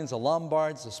Italians, the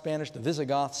Lombards, the Spanish, the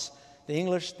Visigoths, the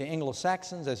English, the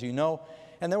Anglo-Saxons, as you know,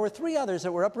 And there were 3 others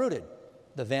that were uprooted: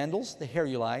 the Vandals, the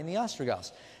Heruli, and the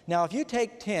Ostrogoths. Now, if you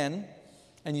take 10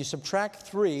 and you subtract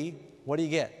 3, what do you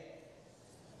get?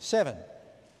 7.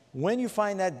 When you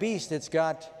find that beast, it's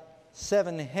got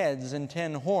 7 heads and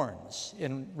 10 horns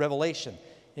in Revelation.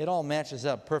 It all matches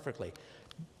up perfectly.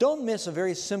 Don't miss a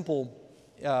very simple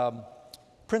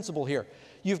principle here.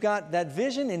 You've got that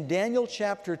vision in Daniel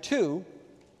chapter 2,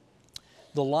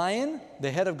 the lion, the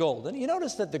head of gold. And you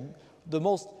notice that the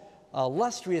most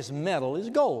lustrous metal is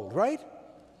gold, right?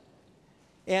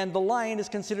 And the lion is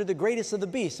considered the greatest of the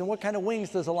beasts. And what kind of wings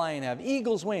does a lion have?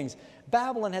 Eagle's wings.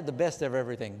 Babylon had the best of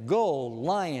everything: gold,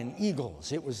 lion,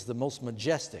 eagles. It was the most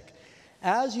majestic.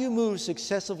 As you move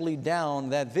successively down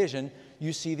that vision,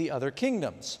 you see the other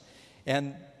kingdoms.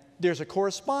 And there's a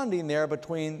corresponding there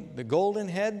between the golden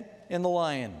head and the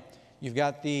lion. You've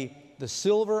got the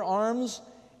silver arms,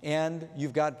 and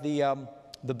you've got the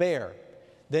bear.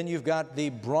 Then you've got the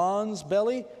bronze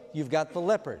belly, you've got the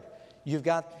leopard. You've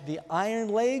got the iron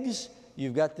legs,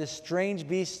 you've got this strange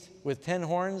beast with 10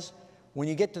 horns. When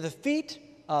you get to the feet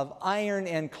of iron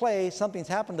and clay, something's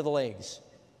happened to the legs.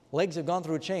 Legs have gone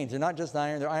through a change. They're not just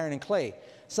iron, they're iron and clay.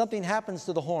 Something happens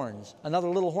to the horns. Another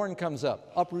little horn comes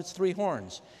up, uproots 3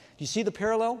 horns. Do you see the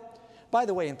parallel? By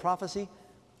the way, in prophecy,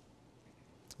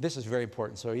 this is very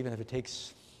important, so even if it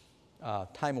takes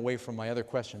time away from my other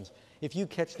questions, if you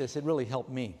catch this, it really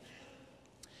helped me.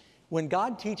 When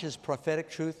God teaches prophetic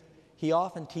truth, He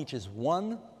often teaches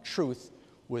one truth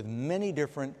with many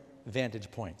different vantage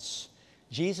points.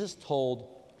 Jesus told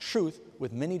truth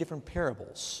with many different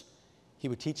parables. He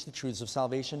would teach the truths of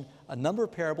salvation, a number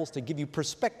of parables to give you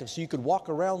perspective, so you could walk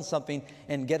around something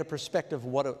and get a perspective of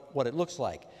what it looks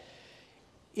like.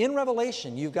 In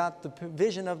Revelation, you've got the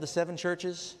vision of the 7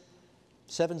 churches,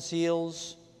 7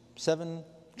 seals, 7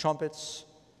 trumpets.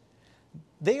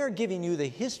 They are giving you the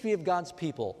history of God's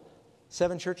people.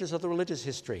 7 churches of the religious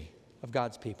history of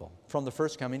God's people, from the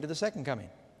first coming to the second coming.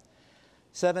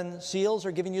 7 seals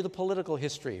are giving you the political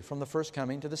history from the first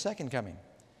coming to the second coming.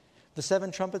 The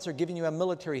 7 trumpets are giving you a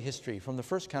military history from the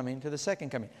first coming to the second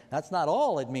coming. That's not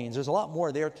all it means. There's a lot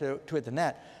more there to it than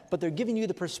that. But they're giving you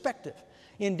the perspective.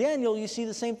 In Daniel, you see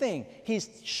the same thing. He's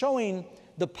showing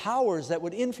the powers that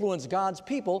would influence God's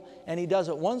people, and he does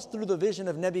it once through the vision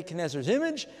of Nebuchadnezzar's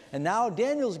image, and now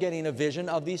Daniel's getting a vision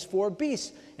of these 4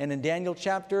 beasts. And in Daniel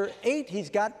chapter 8, he's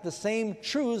got the same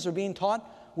truths are being taught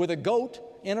with a goat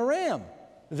and a ram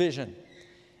vision.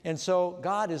 And so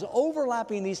God is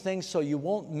overlapping these things so you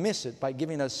won't miss it by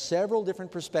giving us several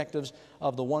different perspectives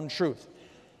of the one truth.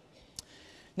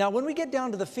 Now, when we get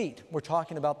down to the feet, we're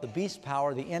talking about the beast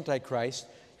power, the Antichrist.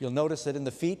 You'll notice that in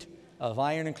the feet of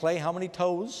iron and clay, how many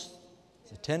toes?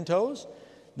 Is it 10 toes?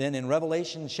 Then in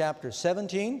Revelation chapter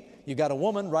 17, you've got a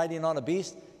woman riding on a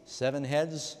beast, 7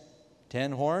 heads,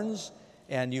 10 horns,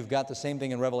 and you've got the same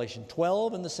thing in Revelation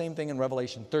 12 and the same thing in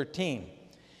Revelation 13.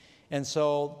 And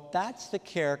so that's the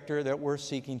character that we're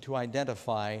seeking to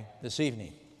identify this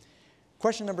evening.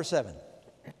 Question number 7.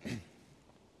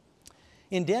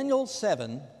 In Daniel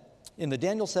 7, in the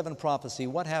Daniel 7 prophecy,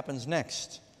 what happens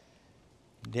next?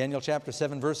 Daniel chapter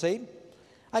 7, verse 8.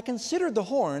 I considered the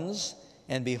horns,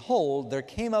 and behold, there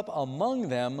came up among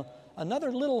them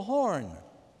another little horn,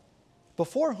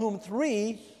 before whom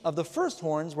 3 of the first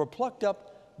horns were plucked up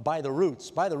by the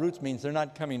roots. By the roots means they're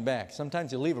not coming back.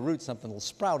 Sometimes you leave a root, something will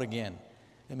sprout again.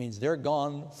 It means they're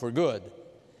gone for good.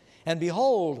 And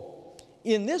behold,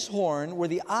 in this horn were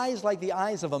the eyes like the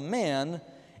eyes of a man,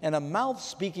 and a mouth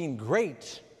speaking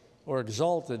great or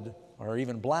exalted or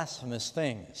even blasphemous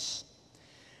things.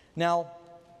 Now,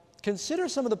 consider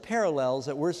some of the parallels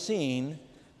that we're seeing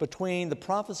between the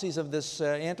prophecies of this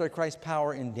Antichrist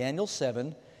power in Daniel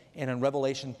 7 and in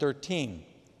Revelation 13.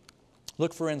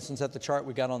 Look, for instance, at the chart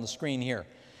we got on the screen here.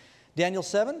 Daniel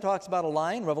 7 talks about a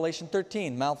lion. Revelation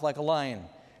 13, mouth like a lion.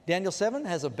 Daniel 7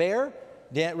 has a bear.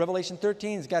 Revelation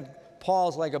 13 has got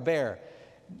paws like a bear.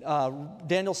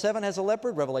 Daniel 7 has a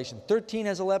leopard. Revelation 13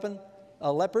 has a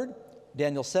leopard.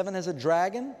 Daniel 7 has a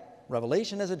dragon.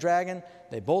 Revelation has a dragon.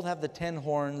 They both have the 10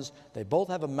 horns. They both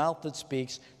have a mouth that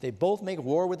speaks. They both make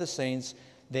war with the saints.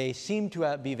 They seem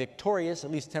to be victorious,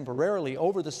 at least temporarily,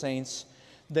 over the saints.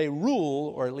 They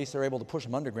rule, or at least they're able to push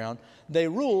them underground. They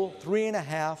rule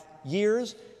 3.5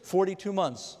 years, 42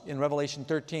 months in Revelation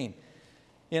 13.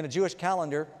 In a Jewish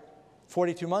calendar,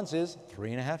 42 months is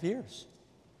 3.5 years.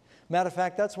 Matter of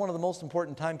fact, that's one of the most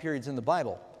important time periods in the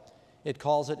Bible. It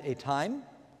calls it a time,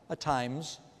 a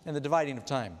times, and the dividing of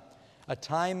time. A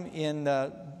time in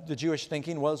the Jewish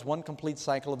thinking was one complete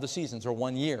cycle of the seasons, or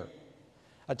 1 year.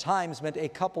 A times meant a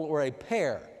couple or a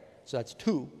pair, so that's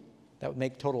 2. That would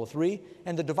make a total of 3.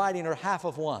 And the dividing, or half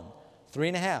of 1,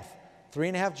 3.5.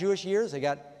 3.5 Jewish years. They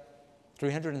got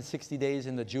 360 days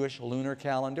in the Jewish lunar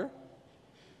calendar.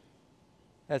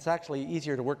 It's actually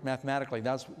easier to work mathematically.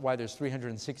 That's why there's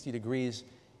 360 degrees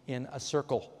in a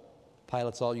circle.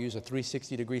 Pilots all use a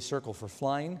 360-degree circle for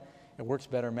flying. It works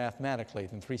better mathematically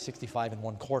than 365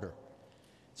 1/4.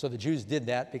 So the Jews did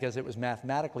that because it was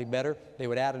mathematically better. They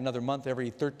would add another month every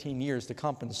 13 years to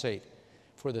compensate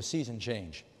for the season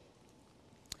change.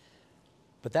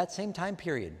 But that same time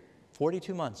period,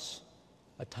 42 months,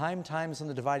 a time times in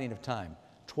the dividing of time,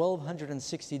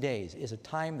 1,260 days is a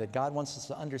time that God wants us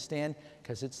to understand,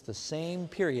 because it's the same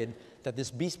period that this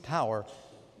beast power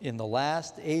in the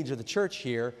last age of the church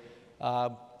here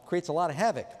creates a lot of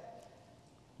havoc.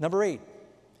 Number 8,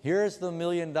 here's the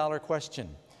million-dollar question.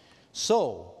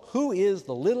 So, who is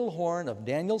the little horn of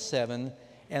Daniel 7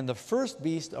 and the first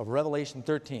beast of Revelation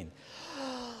 13?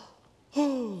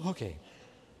 Okay.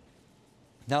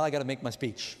 Now I got to make my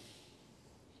speech.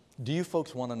 Do you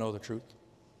folks want to know the truth?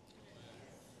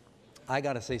 I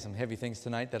got to say some heavy things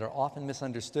tonight that are often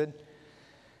misunderstood.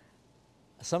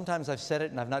 Sometimes I've said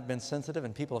it and I've not been sensitive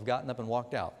and people have gotten up and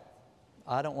walked out.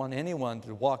 I don't want anyone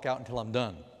to walk out until I'm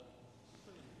done.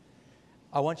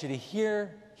 I want you to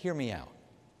hear me out.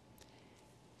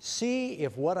 See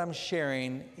if what I'm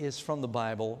sharing is from the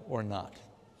Bible or not.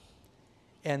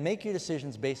 And make your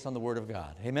decisions based on the Word of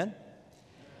God. Amen?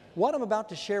 What I'm about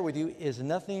to share with you is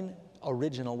nothing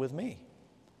original with me.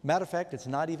 Matter of fact, it's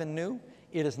not even new.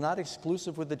 It is not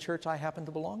exclusive with the church I happen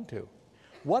to belong to.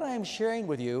 What I am sharing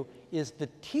with you is the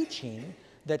teaching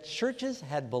that churches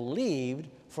had believed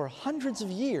for hundreds of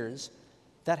years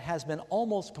that has been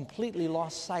almost completely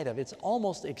lost sight of. It's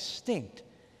almost extinct.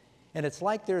 And it's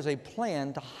like there's a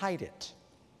plan to hide it.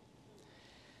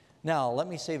 Now, let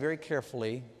me say very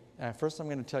carefully, first I'm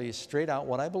going to tell you straight out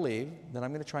what I believe, then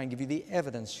I'm going to try and give you the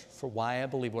evidence for why I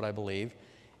believe what I believe,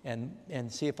 and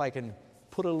see if I can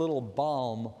put a little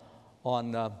balm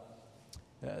on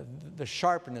the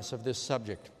sharpness of this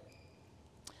subject.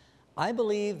 I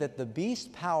believe that the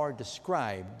beast power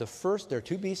described, there are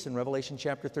two beasts in Revelation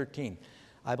chapter 13.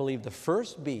 I believe the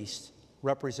first beast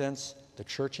represents the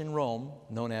church in Rome,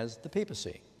 known as the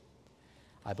papacy.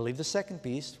 I believe the second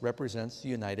beast represents the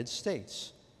United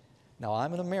States. Now,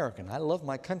 I'm an American. I love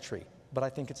my country, but I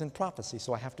think it's in prophecy,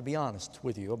 so I have to be honest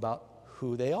with you about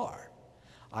who they are.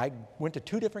 I went to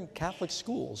 2 different Catholic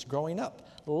schools growing up.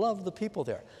 Love the people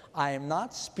there. I am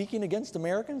not speaking against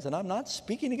Americans, and I'm not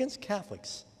speaking against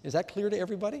Catholics. Is that clear to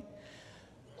everybody?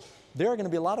 There are going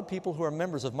to be a lot of people who are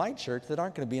members of my church that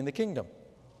aren't going to be in the kingdom.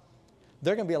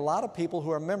 There are going to be a lot of people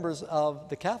who are members of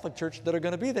the Catholic Church that are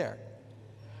going to be there.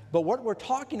 But what we're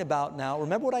talking about now,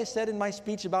 remember what I said in my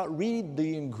speech about read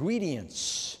the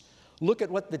ingredients. Look at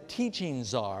what the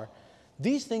teachings are.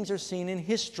 These things are seen in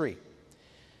history.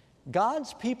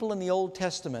 God's people in the Old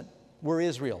Testament were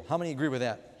Israel. How many agree with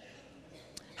that?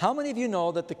 How many of you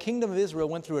know that the kingdom of Israel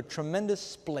went through a tremendous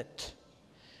split?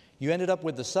 You ended up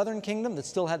with the southern kingdom that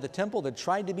still had the temple, that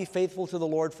tried to be faithful to the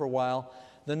Lord for a while.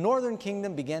 The northern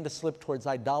kingdom began to slip towards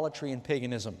idolatry and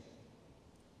paganism.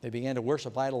 They began to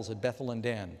worship idols at Bethel and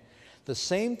Dan. The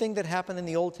same thing that happened in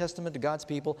the Old Testament to God's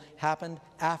people happened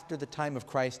after the time of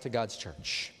Christ to God's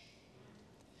church.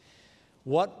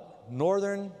 What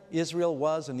northern Israel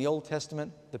was in the Old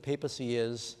Testament, the papacy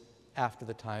is after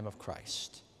the time of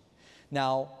Christ.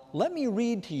 Now, let me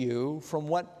read to you from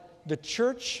what the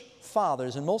church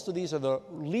fathers, and most of these are the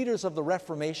leaders of the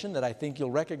Reformation that I think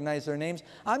you'll recognize their names.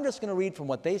 I'm just going to read from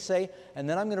what they say, and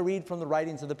then I'm going to read from the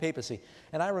writings of the papacy.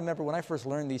 And I remember when I first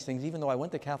learned these things, even though I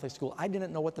went to Catholic school, I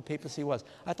didn't know what the papacy was.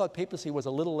 I thought papacy was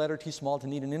a little letter too small to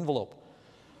need an envelope.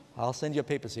 I'll send you a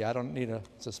papacy. I don't need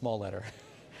it's a small letter.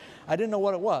 I didn't know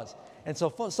what it was. And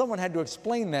so someone had to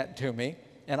explain that to me,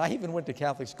 and I even went to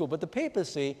Catholic school. But the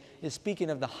papacy is speaking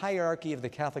of the hierarchy of the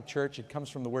Catholic Church. It comes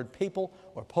from the word papal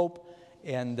or pope.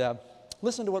 And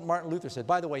listen to what Martin Luther said.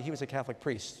 By the way, he was a Catholic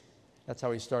priest. That's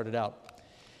how he started out.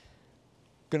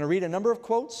 Going to read a number of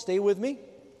quotes. Stay with me.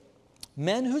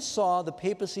 Men who saw the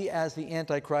papacy as the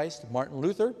Antichrist, Martin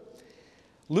Luther.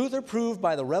 Luther proved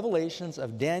by the revelations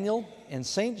of Daniel and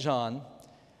St. John,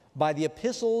 by the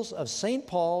epistles of St.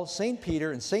 Paul, St.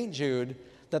 Peter, and St. Jude,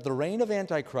 that the reign of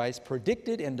Antichrist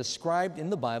predicted and described in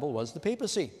the Bible was the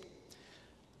papacy.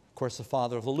 Of course, the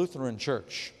father of the Lutheran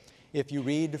Church. If you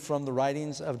read from the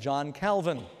writings of John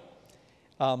Calvin,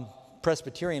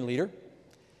 Presbyterian leader,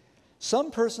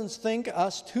 some persons think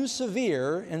us too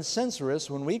severe and censorious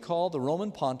when we call the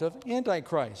Roman pontiff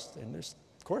Antichrist. And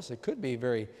of course, it could be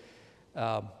very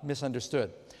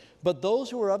misunderstood. But those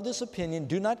who are of this opinion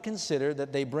do not consider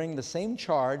that they bring the same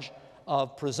charge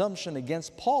of presumption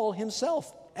against Paul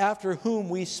himself, after whom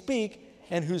we speak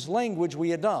and whose language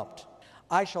we adopt.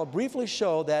 I shall briefly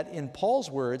show that in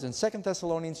Paul's words in 2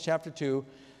 Thessalonians chapter 2,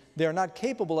 they are not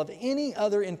capable of any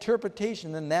other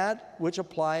interpretation than that which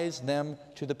applies them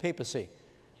to the papacy.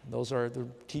 Those are the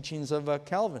teachings of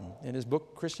Calvin in his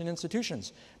book, Christian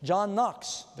Institutions. John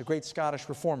Knox, the great Scottish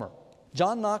reformer.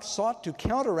 John Knox sought to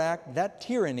counteract that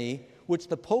tyranny which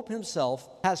the Pope himself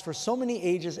has for so many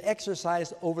ages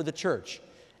exercised over the church.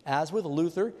 As with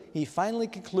Luther, he finally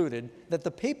concluded that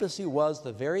the papacy was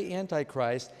the very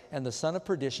Antichrist and the son of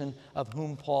perdition of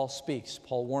whom Paul speaks,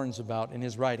 Paul warns about in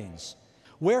his writings.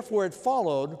 Wherefore it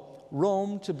followed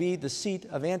Rome to be the seat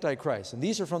of Antichrist. And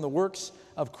these are from the works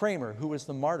of Kramer, who was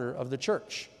the martyr of the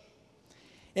church.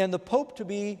 And the Pope to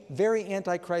be very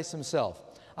Antichrist himself.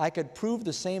 I could prove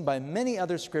the same by many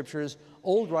other scriptures,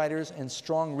 old writers, and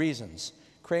strong reasons.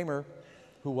 Kramer,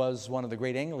 who was one of the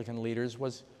great Anglican leaders,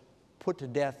 was put to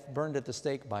death, burned at the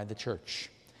stake by the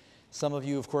church. Some of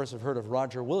you, of course, have heard of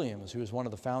Roger Williams, who is one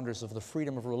of the founders of the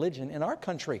freedom of religion in our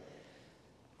country.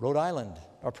 Rhode Island,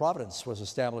 or Providence, was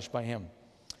established by him.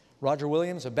 Roger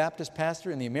Williams, a Baptist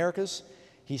pastor in the Americas,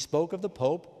 he spoke of the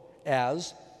Pope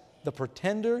as the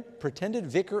pretended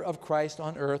vicar of Christ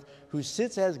on earth, who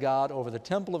sits as God over the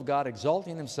temple of God,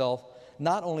 exalting himself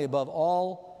not only above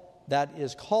all that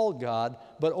is called God,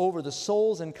 but over the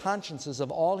souls and consciences of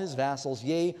all his vassals,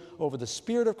 yea, over the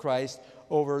Spirit of Christ,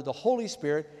 over the Holy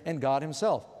Spirit, and God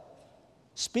himself.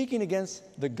 Speaking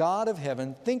against the God of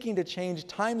heaven, thinking to change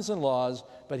times and laws,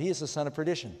 but he is the son of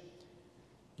perdition.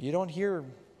 You don't hear,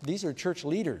 these are church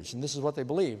leaders, and this is what they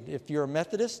believed. If you're a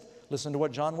Methodist, listen to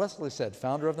what John Wesley said,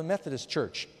 founder of the Methodist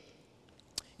Church.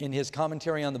 In his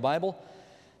commentary on the Bible,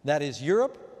 that is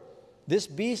Europe, this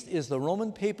beast is the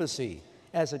Roman papacy,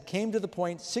 as it came to the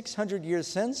point 600 years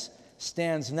since,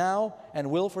 stands now,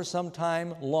 and will for some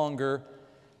time longer.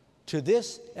 To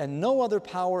this and no other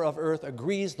power of earth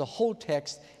agrees the whole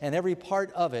text and every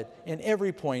part of it. In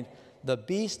every point, the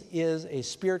beast is a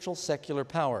spiritual secular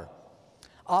power.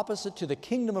 Opposite to the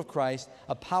kingdom of Christ,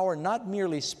 a power not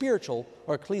merely spiritual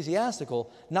or ecclesiastical,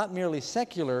 not merely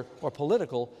secular or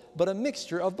political, but a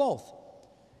mixture of both.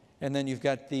 And then you've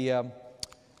got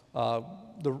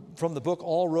from the book,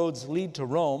 All Roads Lead to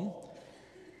Rome,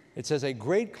 it says, a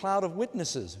great cloud of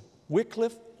witnesses,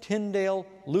 Wycliffe, Tyndale,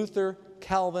 Luther,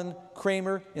 Calvin,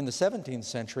 Kramer in the 17th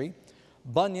century,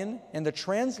 Bunyan, and the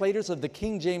translators of the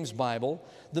King James Bible,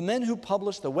 the men who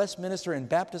published the Westminster and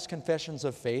Baptist Confessions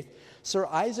of Faith, Sir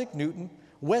Isaac Newton,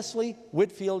 Wesley,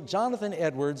 Whitefield, Jonathan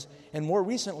Edwards, and more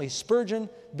recently Spurgeon,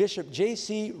 Bishop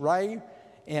J.C. Rye,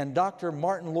 and Dr.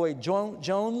 Martin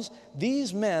Lloyd-Jones,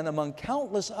 these men, among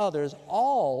countless others,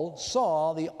 all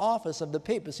saw the office of the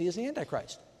papacy as the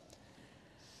Antichrist.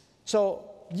 So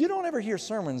you don't ever hear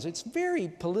sermons. It's very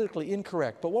politically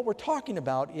incorrect. But what we're talking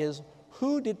about is,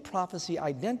 who did prophecy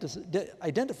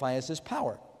identify as this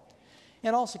power?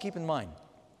 And also keep in mind,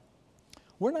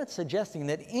 we're not suggesting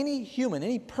that any human,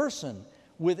 any person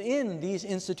within these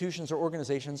institutions or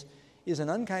organizations is an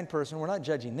unkind person. We're not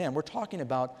judging them. We're talking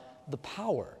about the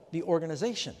power, the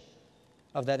organization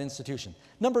of that institution.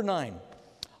 Number 9,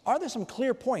 are there some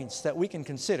clear points that we can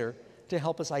consider to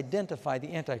help us identify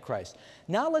the Antichrist?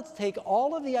 Now let's take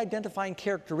all of the identifying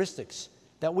characteristics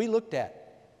that we looked at.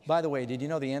 By the way, did you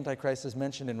know the Antichrist is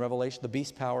mentioned in Revelation? The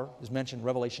beast power is mentioned in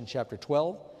Revelation chapter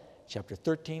 12, chapter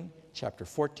 13, chapter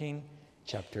 14,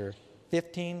 chapter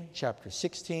 15, chapter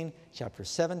 16, chapter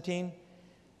 17,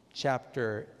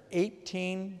 chapter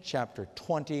 18, chapter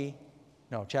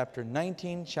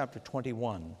 19, chapter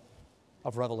 21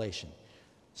 of Revelation.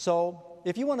 So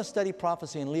if you want to study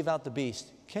prophecy and leave out the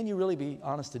beast, can you really be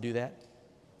honest to do that?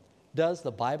 Does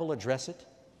the Bible address it?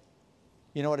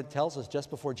 You know what it tells us just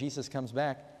before Jesus comes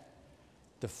back?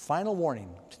 The final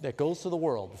warning that goes to the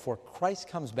world before Christ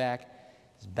comes back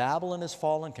is, Babylon is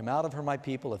fallen, come out of her, my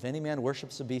people. If any man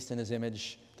worships the beast in his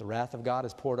image, the wrath of God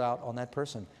is poured out on that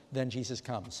person. Then Jesus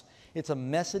comes. It's a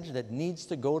message that needs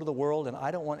to go to the world, and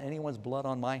I don't want anyone's blood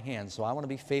on my hands, so I want to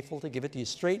be faithful to give it to you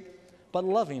straight, but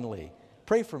lovingly.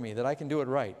 Pray for me that I can do it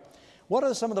right. What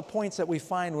are some of the points that we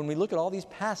find when we look at all these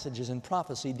passages in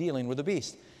prophecy dealing with the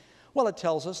beast? Well, it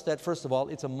tells us that, first of all,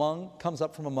 it's comes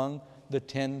up from among the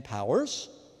 10 powers.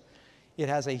 It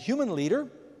has a human leader.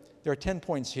 There are 10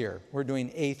 points here. We're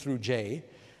doing A through J.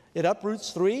 It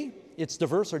uproots 3. It's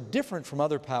diverse or different from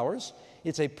other powers.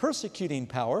 It's a persecuting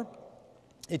power.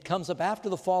 It comes up after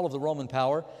the fall of the Roman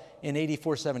power in AD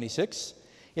 476.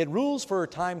 It rules for a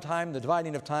time, the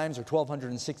dividing of times, or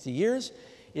 1260 years.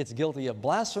 It's guilty of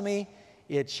blasphemy.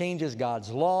 It changes God's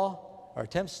law, or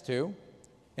attempts to,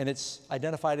 and it's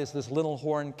identified as this little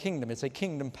horn kingdom. It's a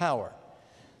kingdom power.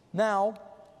 Now,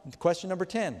 question number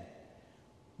 10.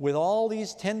 With all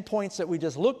these 10 points that we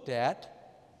just looked at,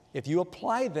 If you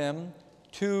apply them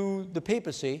to the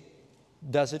papacy,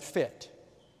 does it fit?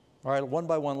 All right, one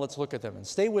by one, let's look at them. And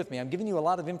stay with me. I'm giving you a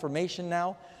lot of information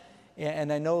now,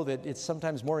 and I know that it's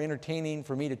sometimes more entertaining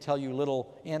for me to tell you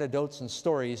little anecdotes and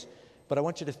stories, but I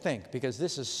want you to think, because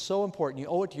this is so important. You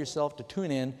owe it to yourself to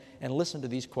tune in and listen to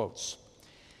these quotes.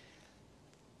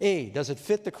 A, does it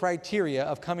fit the criteria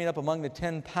of coming up among the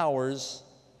 10 powers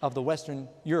of the Western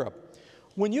Europe?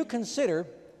 When you consider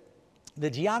the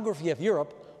geography of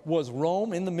Europe, was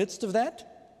Rome in the midst of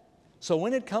that? So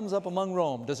when it comes up among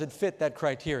Rome, does it fit that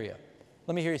criteria?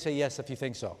 Let me hear you say yes if you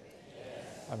think so.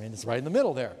 Yes. I mean, it's right in the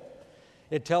middle there.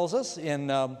 It tells us in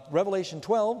Revelation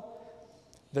 12,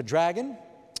 the dragon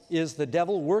is the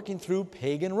devil working through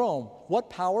pagan Rome. What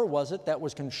power was it that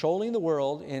was controlling the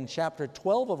world in chapter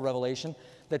 12 of Revelation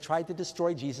that tried to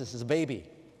destroy Jesus as a baby?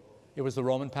 It was the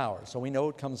Roman power. So we know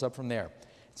it comes up from there.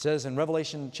 It says in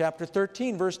Revelation chapter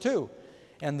 13, verse 2,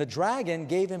 and the dragon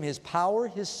gave him his power,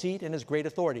 his seat, and his great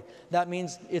authority. That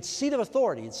means its seat of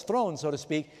authority, its throne, so to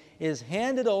speak, is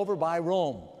handed over by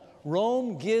Rome.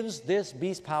 Rome gives this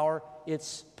beast power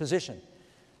its position.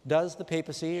 Does the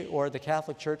papacy or the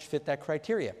Catholic Church fit that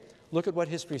criteria? Look at what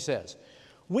history says.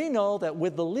 We know that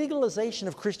with the legalization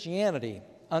of Christianity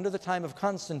under the time of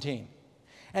Constantine,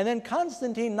 and then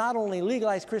Constantine not only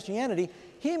legalized Christianity,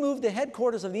 he moved the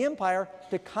headquarters of the empire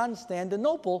to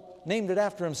Constantinople, named it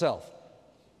after himself,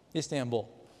 Istanbul.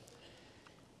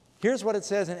 Here's what it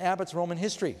says in Abbott's Roman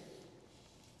History.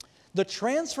 The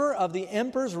transfer of the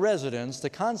emperor's residence to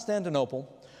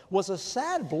Constantinople was a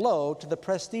sad blow to the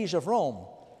prestige of Rome.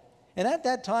 And at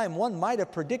that time, one might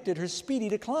have predicted her speedy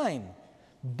decline.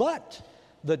 But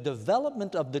the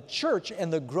development of the church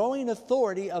and the growing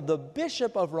authority of the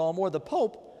bishop of Rome, or the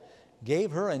pope,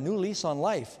 gave her a new lease on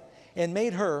life and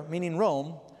made her, meaning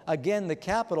Rome, again the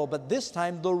capital, but this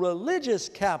time the religious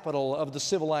capital of the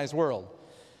civilized world.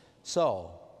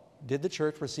 So, did the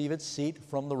church receive its seat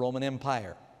from the Roman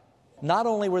Empire? Not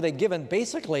only were they given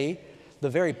basically the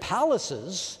very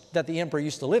palaces that the emperor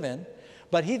used to live in,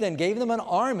 but he then gave them an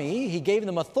army, he gave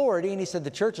them authority, and he said the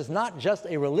church is not just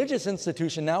a religious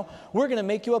institution now, we're going to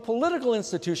make you a political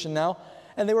institution now.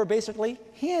 And they were basically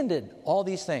handed all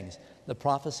these things. The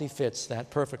prophecy fits that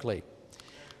perfectly.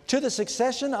 To the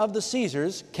succession of the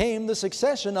Caesars came the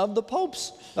succession of the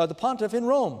popes, the pontiff in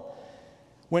Rome.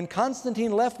 When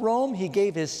Constantine left Rome, he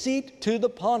gave his seat to the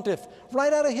pontiff.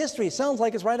 Right out of history. Sounds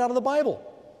like it's right out of the Bible.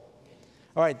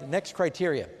 All right, the next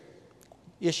criteria.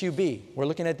 Issue B, we're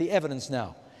looking at the evidence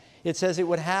now. It says it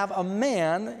would have a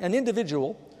man, an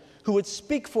individual, who would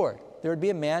speak for it. There would be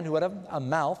a man who would have a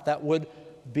mouth that would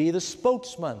be the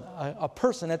spokesman, a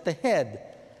person at the head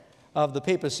of the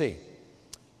papacy.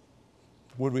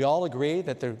 Would we all agree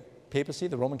that the papacy,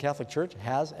 the Roman Catholic Church,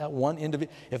 has one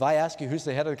individual? If I ask you who's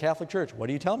the head of the Catholic Church, what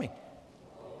do you tell me?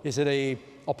 Is it a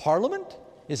parliament?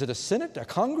 Is it a senate, a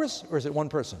congress, or is it one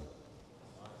person?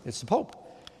 It's the Pope.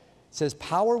 It says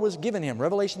power was given him,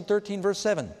 Revelation 13, verse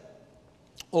 7,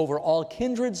 over all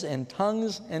kindreds and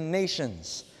tongues and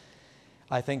nations.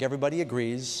 I think everybody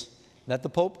agrees that the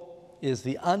Pope is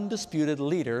the undisputed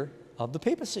leader of the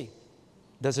papacy.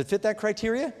 Does it fit that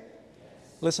criteria? Yes.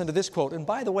 Listen to this quote. And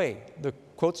by the way, the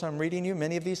quotes I'm reading you,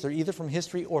 many of these, they're either from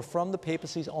history or from the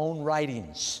papacy's own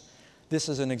writings. This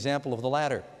is an example of the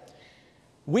latter.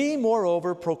 We,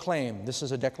 moreover, proclaim, this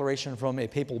is a declaration from a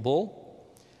papal bull,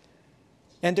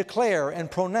 and declare and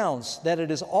pronounce that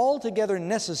it is altogether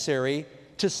necessary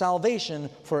to salvation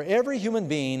for every human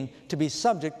being to be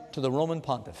subject to the Roman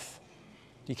pontiff.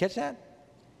 Do you catch that?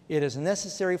 It is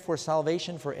necessary for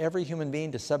salvation for every human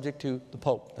being to subject to the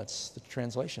Pope. That's the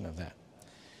translation of that.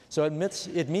 So it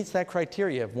meets that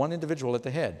criteria of one individual at the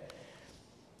head.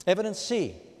 Evidence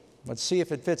C. Let's see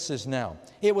if it fits this now.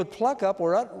 It would pluck up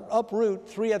or uproot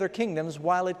 3 other kingdoms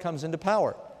while it comes into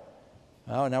power.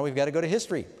 Oh, now we've got to go to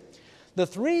history. The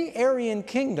 3 Arian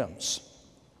kingdoms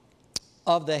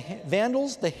of the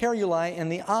Vandals, the Heruli,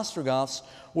 and the Ostrogoths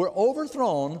were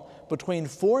overthrown between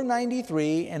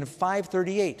 493 and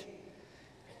 538.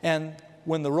 And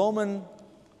when the Roman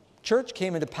Church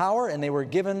came into power and they were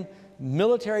given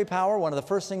military power, one of the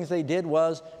first things they did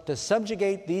was to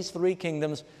subjugate these 3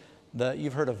 kingdoms.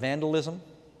 You've heard of vandalism.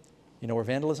 You know where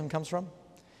vandalism comes from?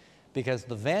 Because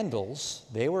the Vandals,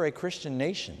 they were a Christian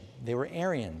nation. They were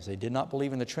Arians. They did not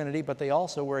believe in the Trinity, but they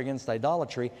also were against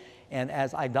idolatry. And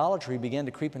as idolatry began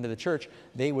to creep into the church,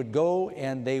 they would go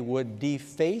and they would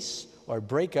deface or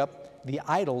break up the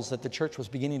idols that the church was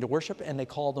beginning to worship, and they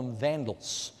called them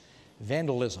Vandals.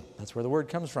 Vandalism, that's where the word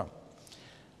comes from.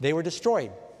 They were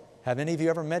destroyed. Have any of you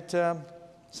ever met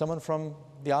someone from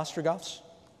the Ostrogoths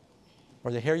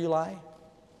or the Heruli?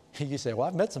 You say, well,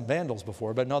 I've met some Vandals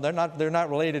before, but no, they're not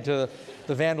related to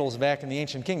the Vandals back in the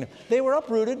ancient kingdom. They were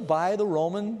uprooted by the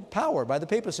Roman power, by the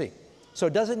papacy. So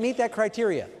does it meet that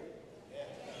criteria?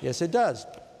 Yes, it does.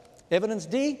 Evidence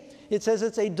D, it says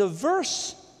it's a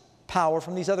diverse power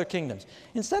from these other kingdoms.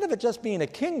 Instead of it just being a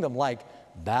kingdom like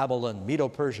Babylon,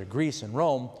 Medo-Persia, Greece, and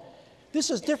Rome, this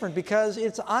is different because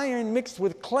it's iron mixed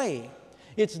with clay.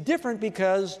 It's different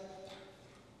because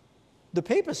the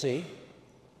papacy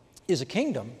is a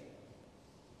kingdom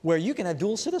where you can have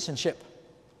dual citizenship.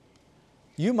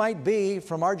 You might be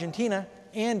from Argentina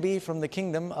and be from the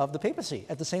kingdom of the papacy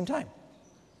at the same time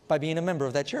by being a member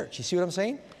of that church. You see what I'm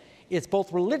saying? It's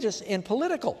both religious and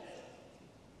political.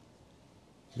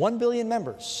 1 billion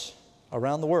members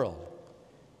around the world.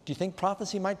 Do you think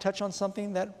prophecy might touch on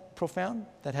something that profound,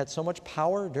 that had so much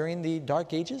power during the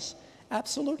Dark Ages?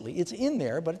 Absolutely. It's in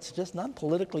there, but it's just not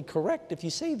politically correct if you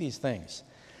say these things.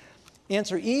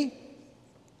 Answer E,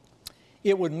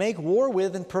 it would make war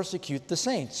with and persecute the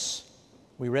saints.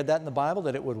 We read that in the Bible,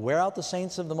 that it would wear out the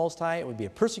saints of the Most High. It would be a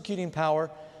persecuting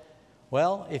power.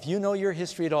 Well, if you know your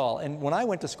history at all, and when I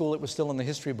went to school, it was still in the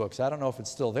history books. I don't know if it's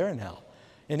still there now.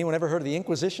 Anyone ever heard of the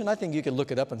Inquisition? I think you could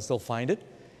look it up and still find it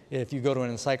if you go to an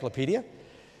encyclopedia.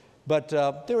 But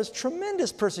there was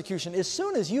tremendous persecution. As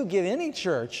soon as you give any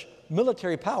church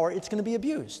military power, it's going to be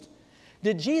abused.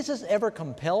 Did Jesus ever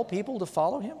compel people to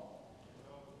follow him?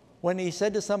 When he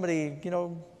said to somebody, you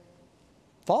know,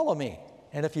 follow me,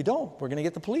 and if you don't, we're going to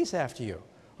get the police after you,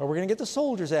 or we're going to get the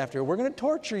soldiers after you, we're going to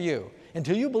torture you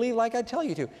until you believe like I tell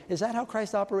you to. Is that how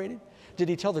Christ operated? Did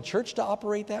he tell the church to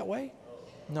operate that way?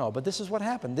 No, but this is what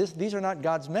happened. These are not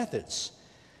God's methods.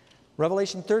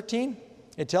 Revelation 13,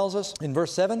 it tells us in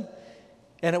verse 7,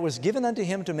 and it was given unto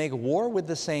him to make war with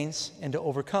the saints and to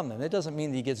overcome them. That doesn't mean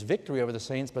that he gets victory over the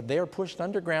saints, but they are pushed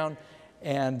underground,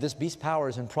 and this beast power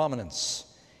is in prominence.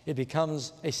 It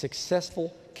becomes a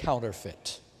successful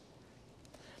counterfeit.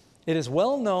 It is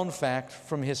well-known fact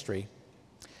from history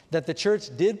that the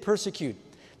church did persecute.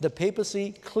 The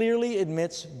papacy clearly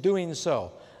admits doing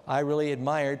so. I really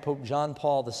admired Pope John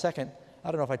Paul II.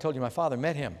 I don't know if I told you, my father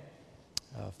met him.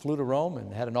 Flew to Rome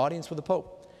and had an audience with the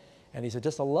Pope. And he's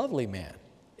just a lovely man.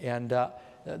 And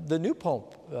the new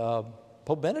Pope,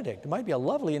 Pope Benedict, might be a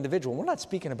lovely individual. We're not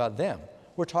speaking about them.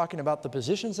 We're talking about the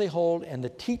positions they hold and the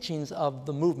teachings of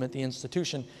the movement, the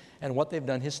institution, and what they've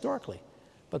done historically.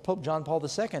 But Pope John Paul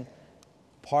II,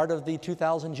 part of the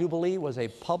 2000 Jubilee was a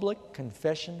public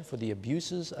confession for the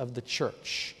abuses of the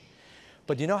church.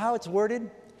 But do you know how it's worded?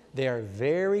 They are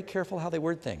very careful how they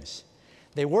word things.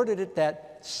 They worded it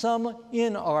that some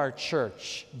in our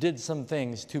church did some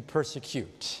things to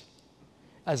persecute,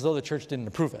 as though the church didn't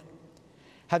approve it.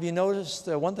 Have you noticed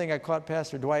one thing I caught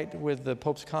Pastor Dwight with the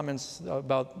Pope's comments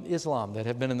about Islam that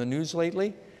have been in the news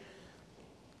lately?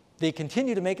 They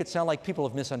continue to make it sound like people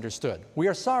have misunderstood. We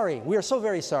are sorry. We are so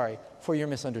very sorry for your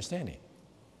misunderstanding.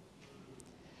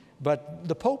 But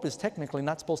the Pope is technically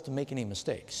not supposed to make any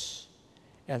mistakes.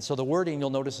 And so the wording, you'll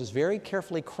notice, is very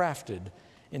carefully crafted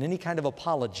in any kind of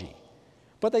apology.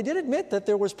 But they did admit that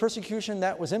there was persecution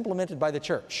that was implemented by the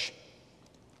church.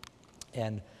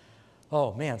 And,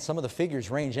 oh man, some of the figures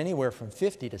range anywhere from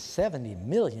 50 to 70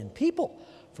 million people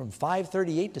from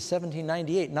 538 to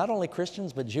 1798. Not only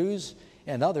Christians, but Jews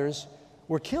and others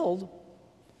were killed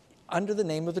under the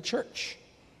name of the church.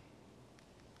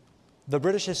 The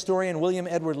British historian William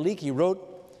Edward Leakey wrote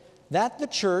that the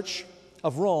Church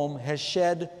of Rome has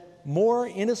shed more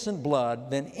innocent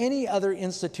blood than any other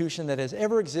institution that has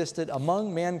ever existed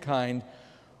among mankind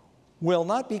will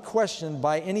not be questioned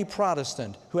by any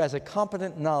Protestant who has a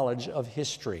competent knowledge of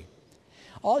history.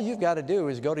 All you've got to do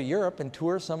is go to Europe and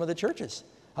tour some of the churches.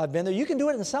 I've been there. You can do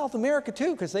it in South America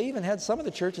too, because they even had some of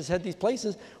the churches had these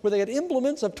places where they had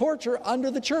implements of torture under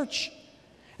the church.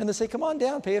 And they say, come on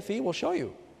down, pay a fee, we'll show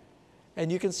you.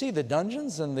 And you can see the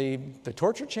dungeons and the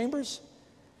torture chambers.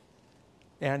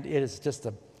 And it is just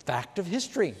a fact of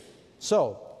history.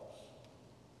 So,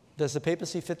 does the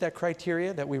papacy fit that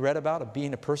criteria that we read about of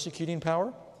being a persecuting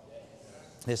power?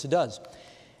 Yes, it does.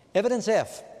 Evidence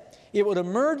F, it would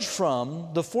emerge from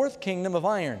the fourth kingdom of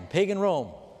iron, pagan Rome.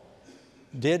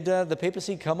 Did the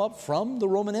papacy come up from the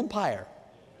Roman Empire?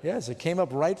 Yes, it came up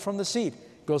right from the seat.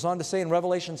 Goes on to say in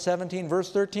Revelation 17,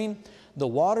 verse 13, the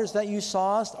waters that you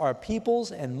sawest are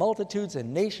peoples and multitudes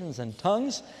and nations and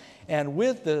tongues, and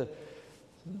with the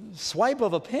swipe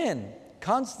of a pen,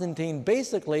 Constantine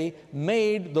basically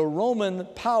made the Roman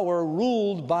power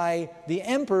ruled by the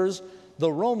emperors,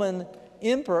 the Roman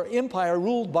empire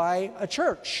ruled by a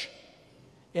church.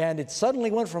 And it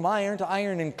suddenly went from iron to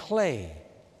iron and clay.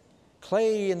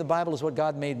 Clay in the Bible is what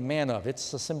God made man of.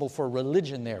 It's a symbol for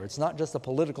religion there. It's not just a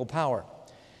political power.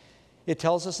 It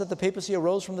tells us that the papacy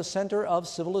arose from the center of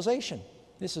civilization.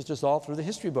 This is just all through the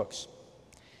history books.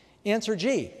 Answer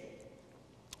G.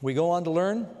 We go on to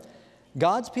learn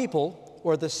God's people,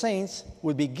 or the saints,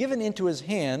 would be given into his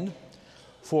hand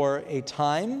for a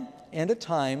time and a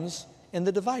times and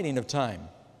the dividing of time.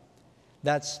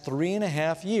 That's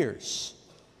 3.5 years.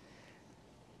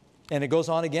 And it goes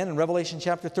on again in Revelation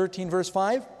chapter 13, verse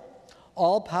 5.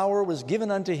 All power was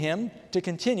given unto him to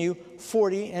continue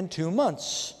 42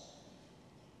 months.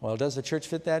 Well, does the church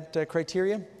fit that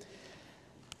criteria?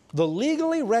 The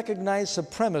legally recognized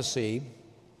supremacy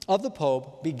of the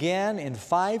Pope began in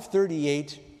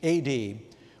 538 A.D.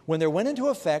 when there went into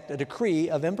effect a decree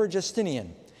of Emperor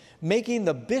Justinian, making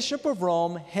the Bishop of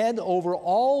Rome head over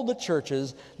all the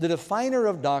churches, the definer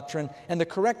of doctrine, and the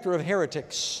corrector of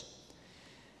heretics.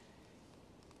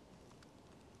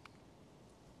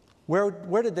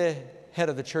 Where did the head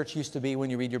of the church used to be when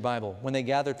you read your Bible? When they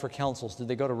gathered for councils, did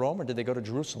they go to Rome or did they go to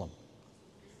Jerusalem?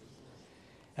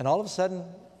 And all of a sudden,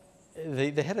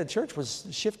 the head of the church was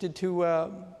shifted to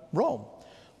Rome.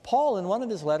 Paul, in one of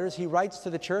his letters, he writes to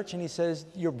the church and he says,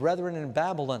 your brethren in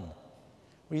Babylon.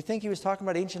 Well, you think he was talking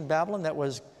about ancient Babylon that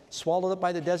was swallowed up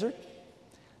by the desert?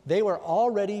 They were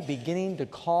already beginning to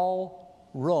call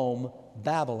Rome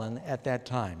Babylon at that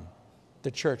time.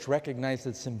 The church recognized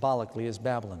it symbolically as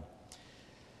Babylon.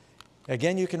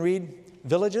 Again, you can read,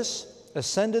 Villagis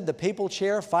ascended the papal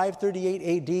chair 538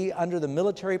 A.D. under the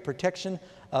military protection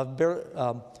of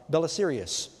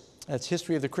Belisarius. That's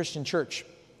history of the Christian church.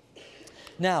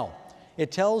 Now,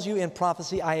 it tells you in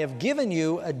prophecy, I have given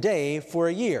you a day for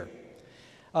a year.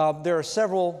 There are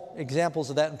several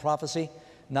examples of that in prophecy.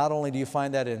 Not only do you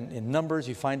find that in Numbers,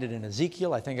 you find it in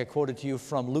Ezekiel. I think I quoted to you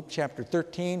from Luke chapter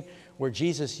 13, where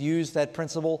Jesus used that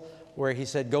principle, where he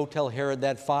said, go tell Herod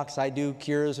that fox, I do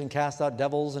cures and cast out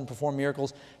devils and perform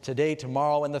miracles. Today,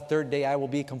 tomorrow, and the third day I will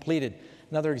be completed.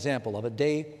 Another example of a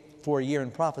day for a year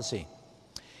in prophecy.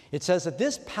 It says that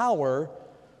this power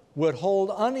would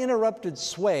hold uninterrupted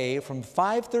sway from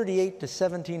 538 to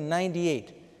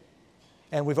 1798.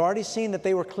 And we've already seen that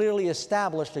they were clearly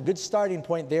established, a good starting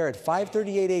point there at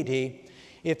 538 AD.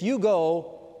 If you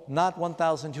go not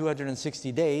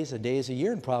 1,260 days, a day is a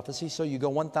year in prophecy, so you go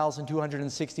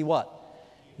 1,260 what?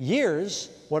 Years,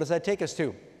 what does that take us to?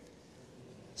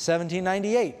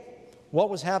 1798. What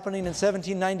was happening in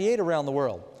 1798 around the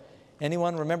world?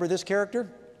 Anyone remember this character?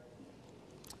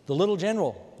 The little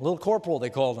general, little corporal they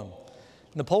called him,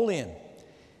 Napoleon.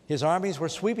 His armies were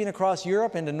sweeping across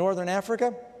Europe into northern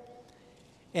Africa,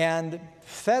 and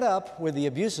fed up with the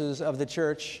abuses of the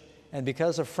church, and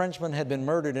because a Frenchman had been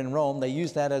murdered in Rome, they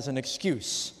used that as an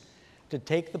excuse to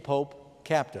take the Pope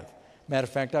captive. Matter of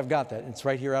fact, I've got that. It's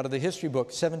right here out of the history book.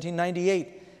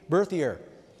 1798, birth year.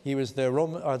 He was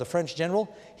the French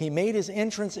general. He made his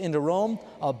entrance into Rome,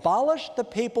 abolished the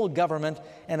papal government,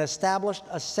 and established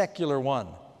a secular one.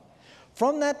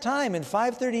 From that time, in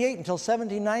 538 until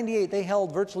 1798, they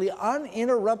held virtually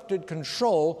uninterrupted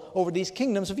control over these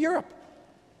kingdoms of Europe.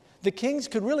 The kings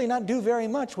could really not do very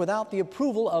much without the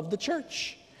approval of the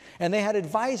church. And they had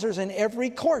advisors in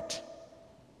every court.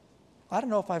 I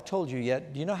don't know if I've told you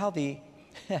yet. Do you know how the,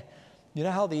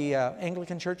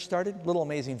 Anglican church started? Little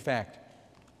amazing fact.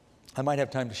 I might have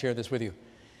time to share this with you.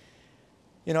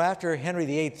 You know, after Henry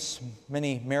VIII's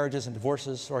many marriages and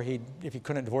divorces, or if he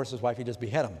couldn't divorce his wife, he'd just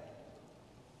behead him.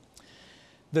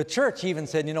 The church even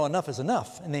said, you know, enough is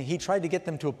enough. And then he tried to get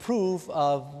them to approve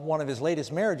of one of his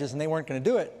latest marriages, and they weren't going to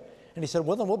do it. And he said,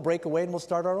 well, then we'll break away and we'll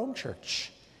start our own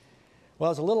church. Well,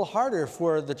 it was a little harder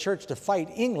for the church to fight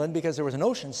England because there was an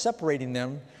ocean separating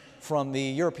them from the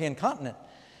European continent.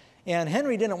 And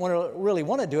Henry didn't really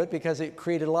want to do it because it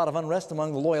created a lot of unrest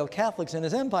among the loyal Catholics in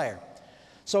his empire.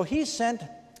 So he sent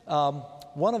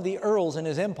one of the earls in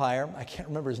his empire, I can't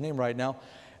remember his name right now,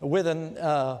 with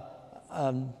a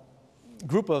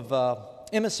group of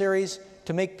emissaries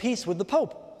to make peace with the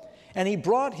Pope. And he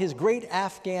brought his great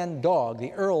Afghan dog,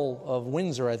 the Earl of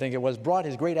Windsor, I think it was, brought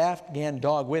his great Afghan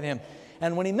dog with him.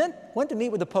 And when he went to meet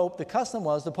with the Pope, the custom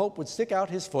was the Pope would stick out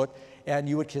his foot and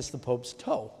you would kiss the Pope's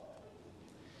toe.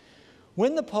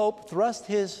 When the Pope thrust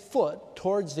his foot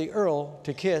towards the Earl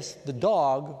to kiss, the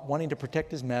dog, wanting to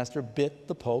protect his master, bit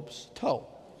the Pope's toe.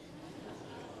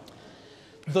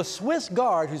 The Swiss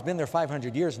guard, who's been there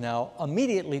 500 years now,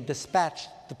 immediately dispatched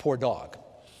the poor dog.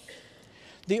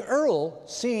 The Earl,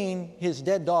 seeing his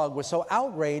dead dog, was so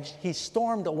outraged, he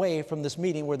stormed away from this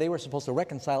meeting where they were supposed to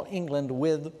reconcile England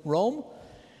with Rome.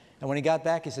 And when he got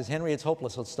back, he says, Henry, it's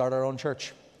hopeless. Let's start our own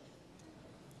church.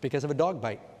 Because of a dog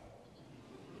bite.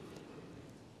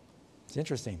 It's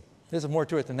interesting. There's more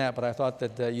to it than that, but I thought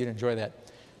that you'd enjoy that.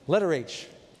 Letter H.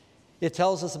 It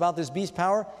tells us about this beast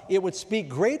power. It would speak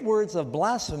great words of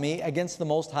blasphemy against the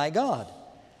Most High God.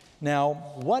 Now,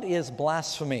 what is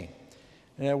blasphemy?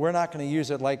 We're not going to use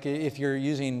it like if you're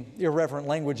using irreverent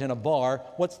language in a bar.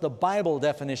 What's the Bible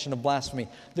definition of blasphemy?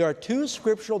 There are two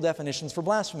scriptural definitions for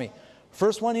blasphemy.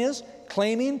 First one is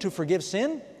claiming to forgive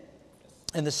sin,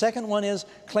 and the second one is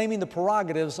claiming the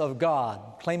prerogatives of God,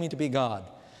 claiming to be God.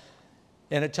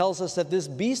 And it tells us that this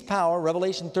beast power,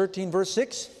 Revelation 13, verse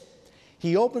 6,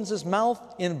 he opens his mouth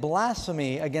in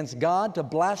blasphemy against God to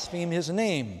blaspheme his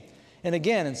name. And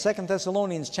again, in 2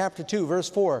 Thessalonians chapter 2, verse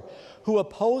 4, who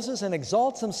opposes and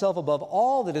exalts himself above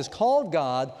all that is called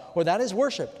God or that is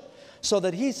worshiped, so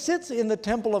that he sits in the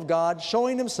temple of God,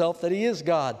 showing himself that he is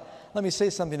God. Let me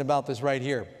say something about this right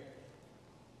here.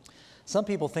 Some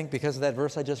people think because of that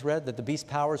verse I just read that the beast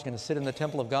power is going to sit in the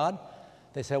temple of God.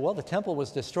 They say, well, the temple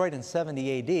was destroyed in 70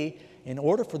 A.D. In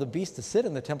order for the beast to sit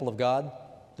in the temple of God,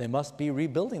 they must be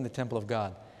rebuilding the temple of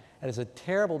God. That is a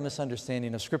terrible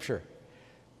misunderstanding of Scripture.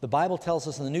 The Bible tells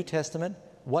us in the New Testament,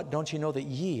 what, don't you know that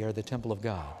ye are the temple of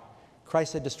God?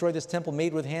 Christ said, destroy this temple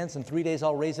made with hands, in 3 days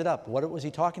I'll raise it up. What was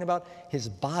he talking about? His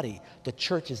body. The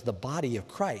church is the body of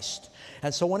Christ.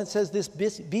 And so when it says this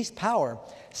beast power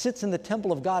sits in the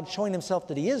temple of God, showing himself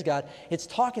that he is God, it's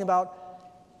talking about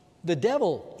the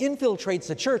devil infiltrates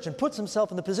the church and puts himself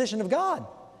in the position of God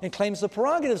and claims the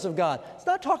prerogatives of God. It's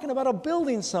not talking about a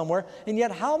building somewhere. And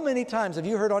yet how many times have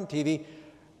you heard on TV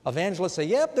evangelists say,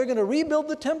 yep, they're going to rebuild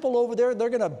the temple over there. They're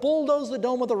going to bulldoze the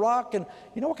dome with a rock. And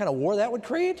you know what kind of war that would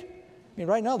create? I mean,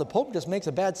 right now, the Pope just makes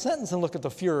a bad sentence and look at the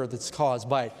furor that's caused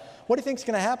by it. What do you think is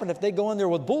going to happen if they go in there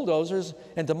with bulldozers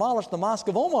and demolish the Mosque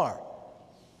of Omar?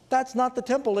 That's not the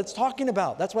temple it's talking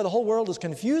about. That's why the whole world is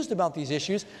confused about these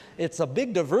issues. It's a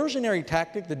big diversionary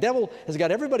tactic. The devil has got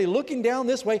everybody looking down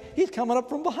this way. He's coming up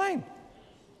from behind,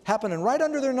 happening right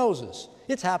under their noses.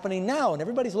 It's happening now, and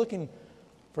everybody's looking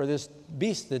for this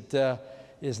beast that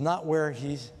is not where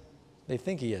they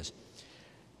think he is.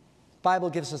 The Bible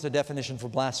gives us a definition for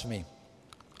blasphemy.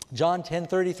 John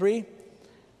 10:33,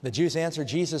 the Jews answered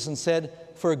Jesus and said,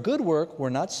 for a good work we're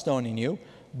not stoning you,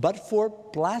 but for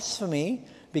blasphemy,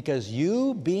 because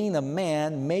you, being a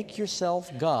man, make yourself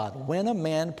God. When a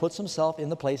man puts himself in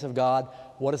the place of God,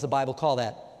 what does the Bible call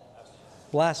that?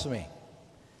 Blasphemy.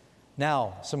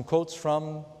 Now, some quotes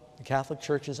from the Catholic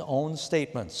Church's own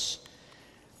statements.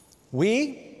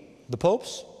 We, the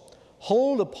popes,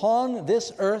 hold upon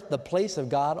this earth the place of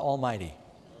God Almighty.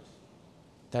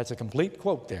 That's a complete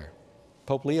quote there.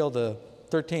 Pope Leo the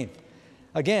 13th.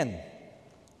 Again,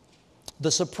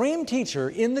 the supreme teacher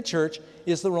in the church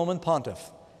is the Roman pontiff.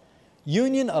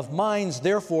 Union of minds,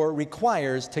 therefore,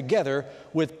 requires, together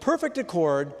with perfect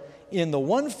accord in the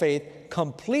one faith,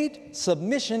 complete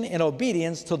submission and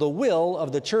obedience to the will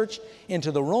of the church and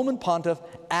to the Roman pontiff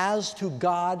as to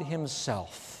God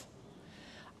himself.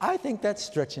 I think that's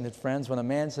stretching it, friends, when a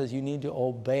man says you need to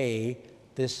obey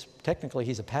this. Technically,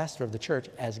 he's a pastor of the church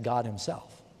as God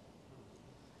himself.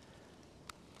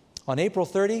 On April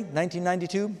 30,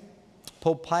 1992,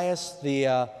 Pope Pius the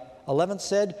 11th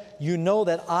said, you know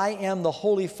that I am the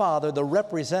Holy Father, the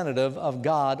representative of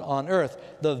God on earth,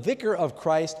 the vicar of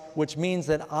Christ, which means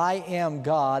that I am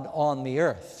God on the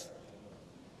earth.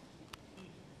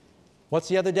 What's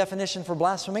the other definition for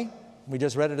blasphemy? We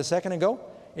just read it a second ago.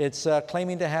 It's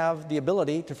claiming to have the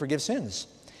ability to forgive sins.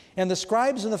 And the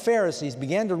scribes and the Pharisees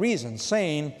began to reason,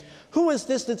 saying, who is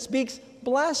this that speaks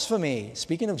blasphemy?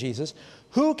 Speaking of Jesus,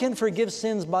 who can forgive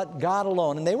sins but God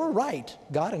alone? And they were right.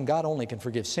 God and God only can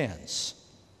forgive sins.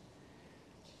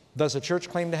 Does the church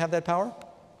claim to have that power?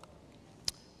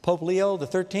 Pope Leo the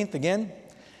 13th again.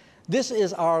 This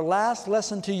is our last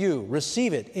lesson to you.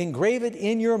 Receive it. Engrave it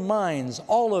in your minds,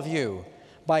 all of you.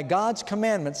 By God's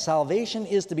commandment, salvation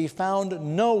is to be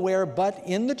found nowhere but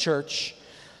in the church.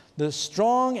 The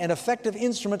strong and effective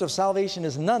instrument of salvation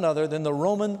is none other than the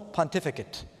Roman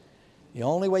pontificate. The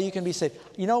only way you can be saved.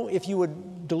 You know, if you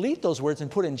would delete those words and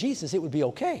put in Jesus, it would be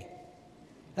okay.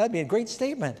 That'd be a great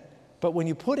statement. But when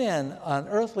you put in an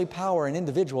earthly power in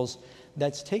individuals,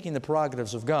 that's taking the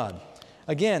prerogatives of God.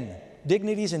 Again,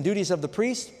 dignities and duties of the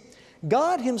priest.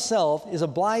 God himself is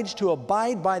obliged to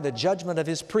abide by the judgment of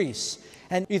his priests,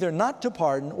 and either not to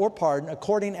pardon or pardon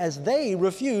according as they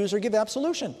refuse or give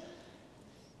absolution.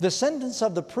 The sentence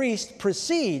of the priest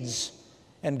precedes,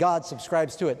 and God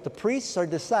subscribes to it. The priests are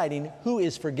deciding who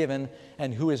is forgiven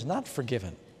and who is not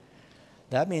forgiven.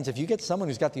 That means if you get someone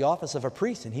who's got the office of a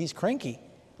priest and he's cranky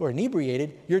or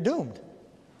inebriated, you're doomed.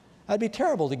 That'd be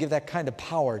terrible to give that kind of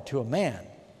power to a man.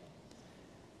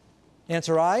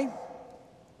 Answer I.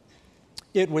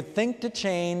 It would think to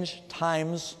change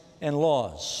times and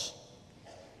laws.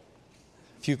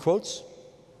 A few quotes.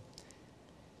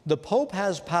 The Pope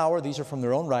has power, these are from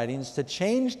their own writings, to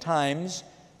change times,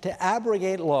 to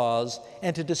abrogate laws,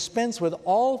 and to dispense with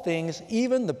all things,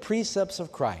 even the precepts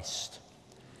of Christ.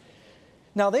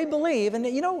 Now they believe, and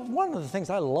you know, one of the things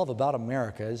I love about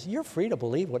America is you're free to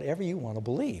believe whatever you want to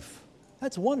believe.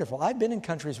 That's wonderful. I've been in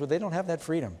countries where they don't have that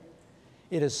freedom.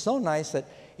 It is so nice that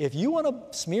if you want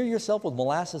to smear yourself with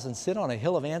molasses and sit on a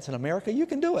hill of ants in America, you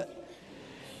can do it.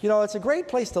 You know, it's a great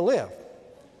place to live.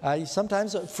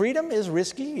 Sometimes freedom is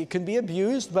risky. It can be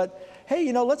abused, but hey,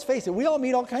 you know, let's face it, we all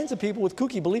meet all kinds of people with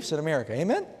kooky beliefs in America.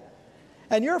 Amen?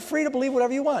 And you're free to believe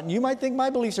whatever you want. And you might think my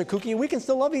beliefs are kooky, and we can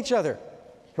still love each other,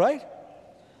 right?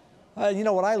 You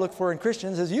know, what I look for in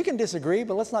Christians is you can disagree,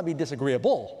 but let's not be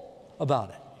disagreeable about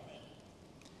it.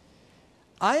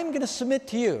 I am going to submit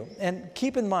to you, and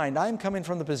keep in mind, I'm coming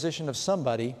from the position of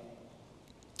somebody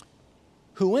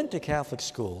who went to Catholic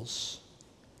schools,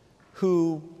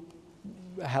 who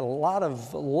had a lot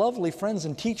of lovely friends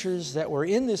and teachers that were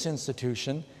in this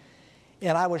institution,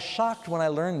 and I was shocked when I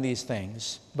learned these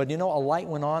things. But you know, a light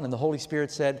went on and the Holy Spirit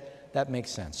said, that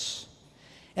makes sense.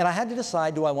 And I had to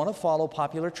decide, do I want to follow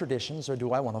popular traditions or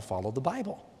do I want to follow the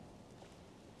Bible?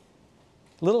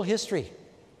 Little history.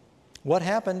 What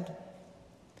happened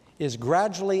is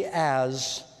gradually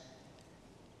as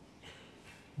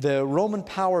the Roman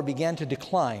power began to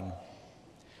decline,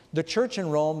 the church in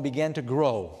Rome began to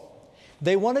grow.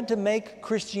 They wanted to make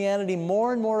Christianity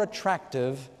more and more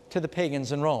attractive to the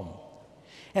pagans in Rome.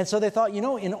 And so they thought, you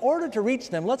know, in order to reach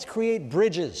them, let's create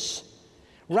bridges.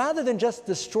 Rather than just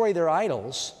destroy their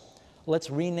idols, let's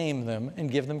rename them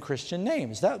and give them Christian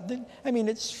names. I mean,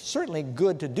 it's certainly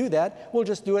good to do that. We'll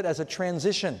just do it as a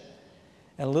transition.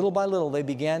 And little by little, they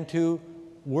began to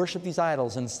worship these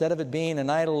idols. Instead of it being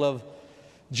an idol of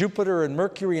Jupiter and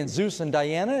Mercury and Zeus and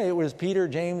Diana, it was Peter,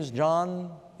 James,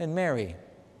 John, and Mary.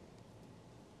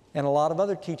 And a lot of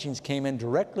other teachings came in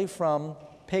directly from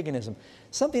paganism.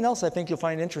 Something else I think you'll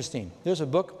find interesting. There's a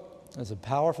book, there's a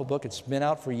powerful book, it's been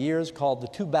out for years, called The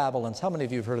Two Babylons. How many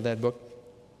of you have heard of that book?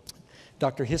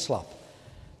 Dr. Hislop,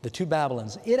 The Two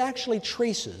Babylons. It actually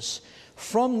traces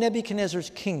from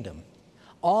Nebuchadnezzar's kingdom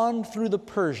on through the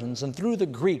Persians and through the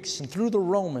Greeks and through the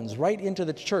Romans, right into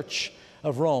the Church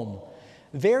of Rome.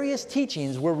 Various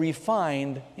teachings were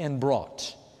refined and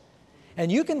brought.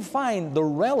 And you can find the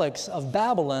relics of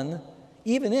Babylon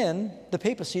even in the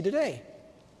papacy today.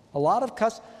 A lot of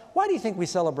why do you think we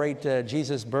celebrate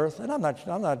Jesus' birth? And I'm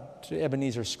not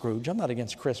Ebenezer Scrooge. I'm not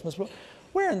against Christmas. But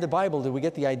where in the Bible did we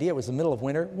get the idea it was the middle of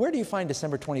winter? Where do you find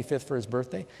December 25th for his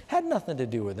birthday? Had nothing to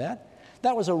do with that.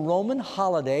 That was a Roman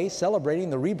holiday celebrating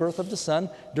the rebirth of the sun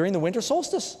during the winter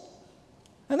solstice.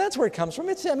 And that's where it comes from.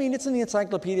 I mean, it's in the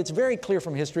encyclopedia. It's very clear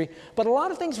from history. But a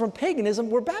lot of things from paganism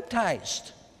were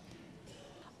baptized.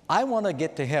 I want to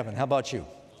get to heaven. How about you?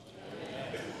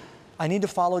 I need to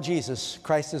follow Jesus.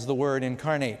 Christ is the Word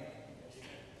incarnate.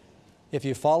 If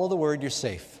you follow the Word, you're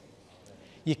safe.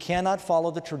 You cannot follow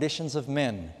the traditions of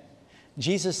men.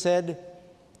 Jesus said,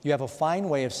 you have a fine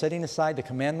way of setting aside the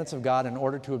commandments of God in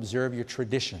order to observe your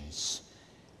traditions.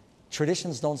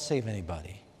 Traditions don't save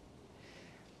anybody.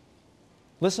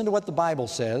 Listen to what the Bible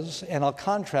says, and I'll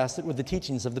contrast it with the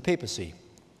teachings of the papacy.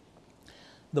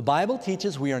 The Bible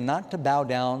teaches we are not to bow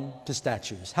down to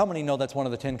statues. How many know that's one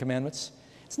of the 10 Commandments?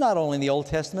 It's not only in the Old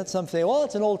Testament. Some say, well,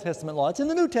 it's an Old Testament law. It's in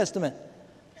the New Testament.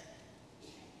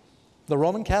 The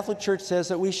Roman Catholic Church says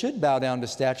that we should bow down to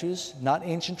statues, not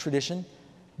ancient tradition,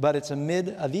 but it's a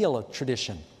mid-medieval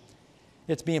tradition.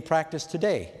 It's being practiced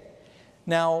today.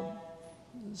 Now,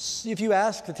 if you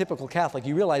ask the typical Catholic,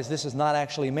 you realize this is not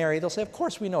actually Mary. They'll say, of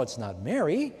course we know it's not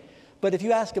Mary. But if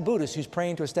you ask a Buddhist who's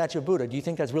praying to a statue of Buddha, do you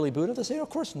think that's really Buddha? They'll say, of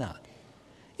course not.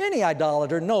 Any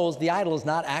idolater knows the idol is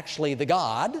not actually the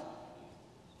God.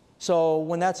 So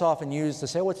when that's often used to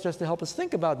say, well, it's just to help us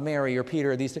think about Mary or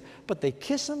Peter or these things. But they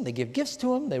kiss them, they give gifts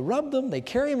to them, they rub them, they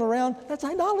carry them around. That's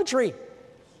idolatry.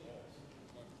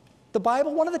 The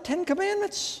Bible, one of the 10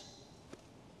 Commandments.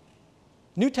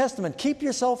 New Testament, keep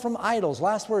yourself from idols.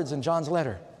 Last words in John's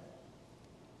letter.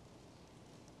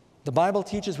 The Bible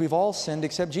teaches we've all sinned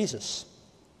except Jesus.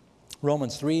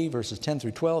 Romans 3, verses 10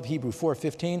 through 12, Hebrew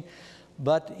 4:15.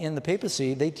 But in the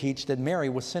papacy, they teach that Mary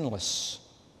was sinless.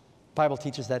 The Bible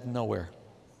teaches that nowhere.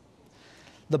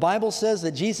 The Bible says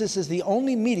that Jesus is the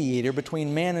only mediator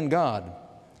between man and God.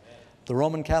 The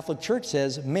Roman Catholic Church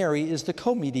says Mary is the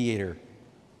co-mediator.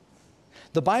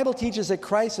 The Bible teaches that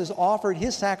Christ has offered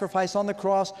his sacrifice on the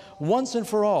cross once and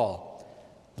for all.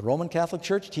 The Roman Catholic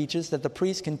Church teaches that the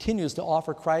priest continues to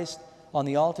offer Christ on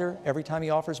the altar every time he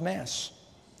offers Mass.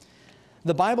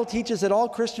 The Bible teaches that all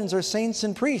Christians are saints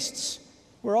and priests.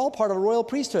 We're all part of a royal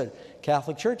priesthood.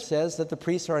 Catholic Church says that the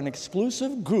priests are an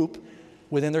exclusive group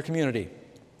within their community.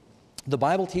 The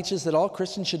Bible teaches that all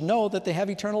Christians should know that they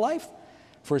have eternal life.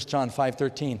 1 John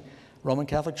 5:13. Roman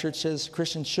Catholic Church says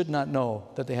Christians should not know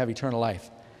that they have eternal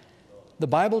life. The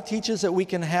Bible teaches that we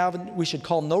should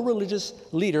call no religious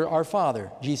leader our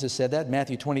Father. Jesus said that,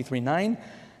 Matthew 23:9.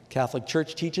 Catholic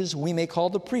Church teaches we may call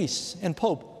the priests and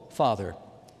Pope Father.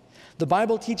 The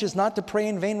Bible teaches not to pray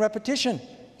in vain repetition.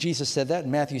 Jesus said that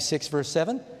in Matthew 6, verse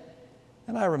 7.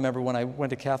 And I remember when I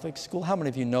went to Catholic school, how many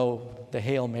of you know the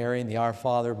Hail Mary and the Our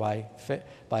Father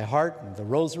by heart, and the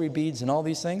rosary beads and all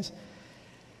these things?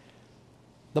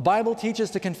 The Bible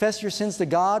teaches to confess your sins to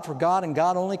God, for God and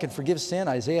God only can forgive sin.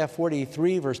 Isaiah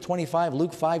 43, verse 25,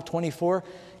 Luke 5:24.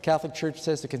 Catholic Church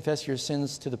says to confess your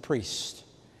sins to the priest.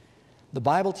 The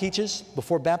Bible teaches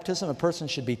before baptism a person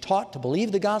should be taught to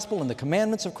believe the gospel and the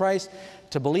commandments of Christ,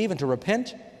 to believe and to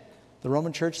repent. The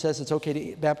Roman Church says it's okay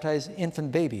to baptize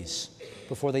infant babies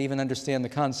before they even understand the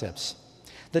concepts.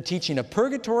 The teaching of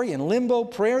purgatory and limbo,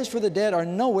 prayers for the dead are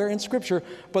nowhere in Scripture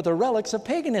but the relics of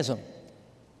paganism.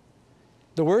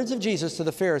 The words of Jesus to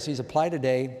the Pharisees apply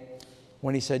today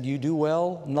when he said, "You do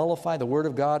well, nullify the word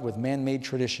of God with man-made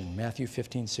tradition," Matthew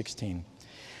 15:16.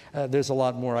 There's a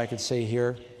lot more I could say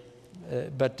here,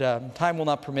 but time will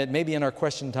not permit. Maybe in our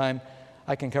question time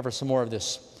I can cover some more of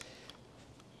this.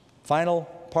 Final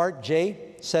part, Jay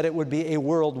said it would be a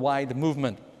worldwide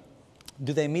movement.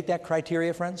 Do they meet that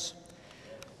criteria, friends?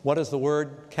 What does the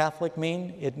word Catholic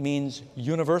mean? It means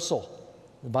universal.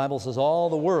 The Bible says all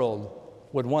the world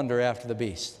would wonder after the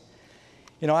beast.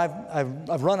 You know,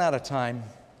 I've run out of time,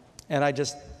 and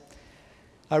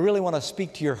I really want to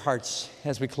speak to your hearts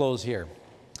as we close here.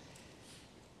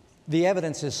 The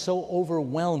evidence is so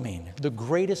overwhelming. The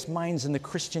greatest minds in the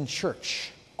Christian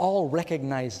church all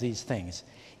recognize these things.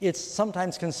 It's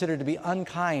sometimes considered to be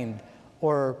unkind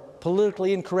or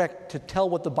politically incorrect to tell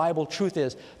what the Bible truth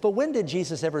is. But when did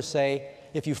Jesus ever say,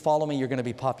 if you follow me, you're going to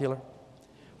be popular?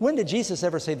 When did Jesus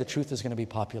ever say the truth is going to be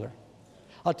popular?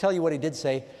 I'll tell you what he did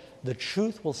say. The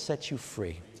truth will set you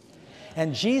free.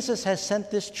 And Jesus has sent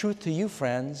this truth to you,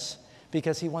 friends,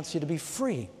 because he wants you to be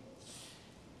free.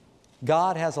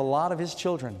 God has a lot of his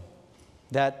children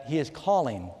that he is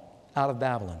calling out of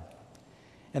Babylon.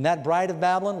 And that bride of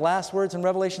Babylon, last words in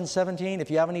Revelation 17,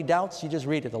 if you have any doubts, you just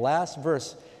read it. The last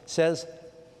verse says,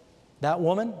 that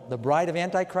woman, the bride of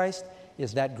AntiChrist,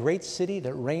 is that great city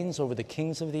that reigns over the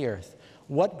kings of the earth.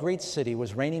 What great city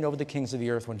was reigning over the kings of the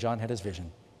earth when John had his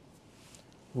vision?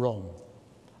 Rome.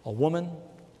 A woman,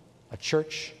 a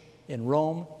church in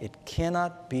Rome. It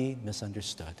cannot be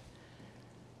misunderstood.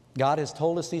 God has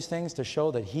told us these things to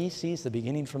show that he sees the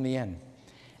beginning from the end.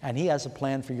 And he has a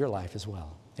plan for your life as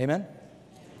well. Amen?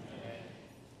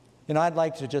 You know, I'd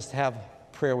like to just have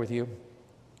prayer with you.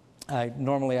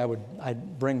 Normally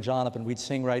I'd bring John up and we'd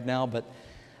sing right now, but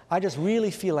I just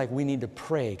really feel like we need to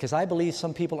pray, because I believe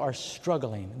some people are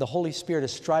struggling. The Holy Spirit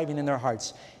is striving in their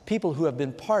hearts. People who have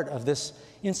been part of this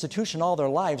institution all their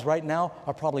lives right now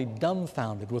are probably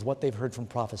dumbfounded with what they've heard from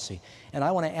prophecy. And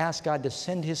I want to ask God to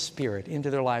send his Spirit into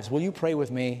their lives. Will you pray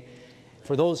with me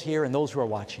for those here and those who are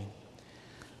watching?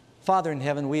 Father in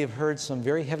heaven, we have heard some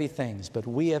very heavy things, but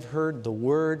we have heard the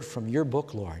word from your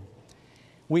book, Lord.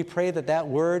 We pray that that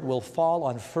word will fall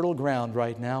on fertile ground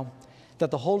right now,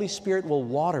 that the Holy Spirit will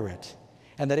water it,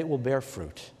 and that it will bear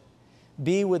fruit.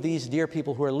 Be with these dear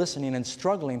people who are listening and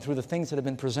struggling through the things that have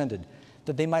been presented,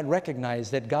 that they might recognize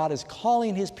that God is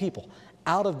calling his people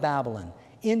out of Babylon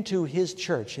into his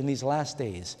church in these last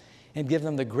days, and give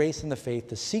them the grace and the faith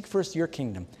to seek first your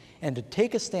kingdom and to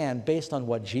take a stand based on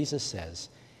what Jesus says.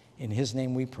 In his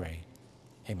name we pray.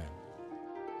 Amen.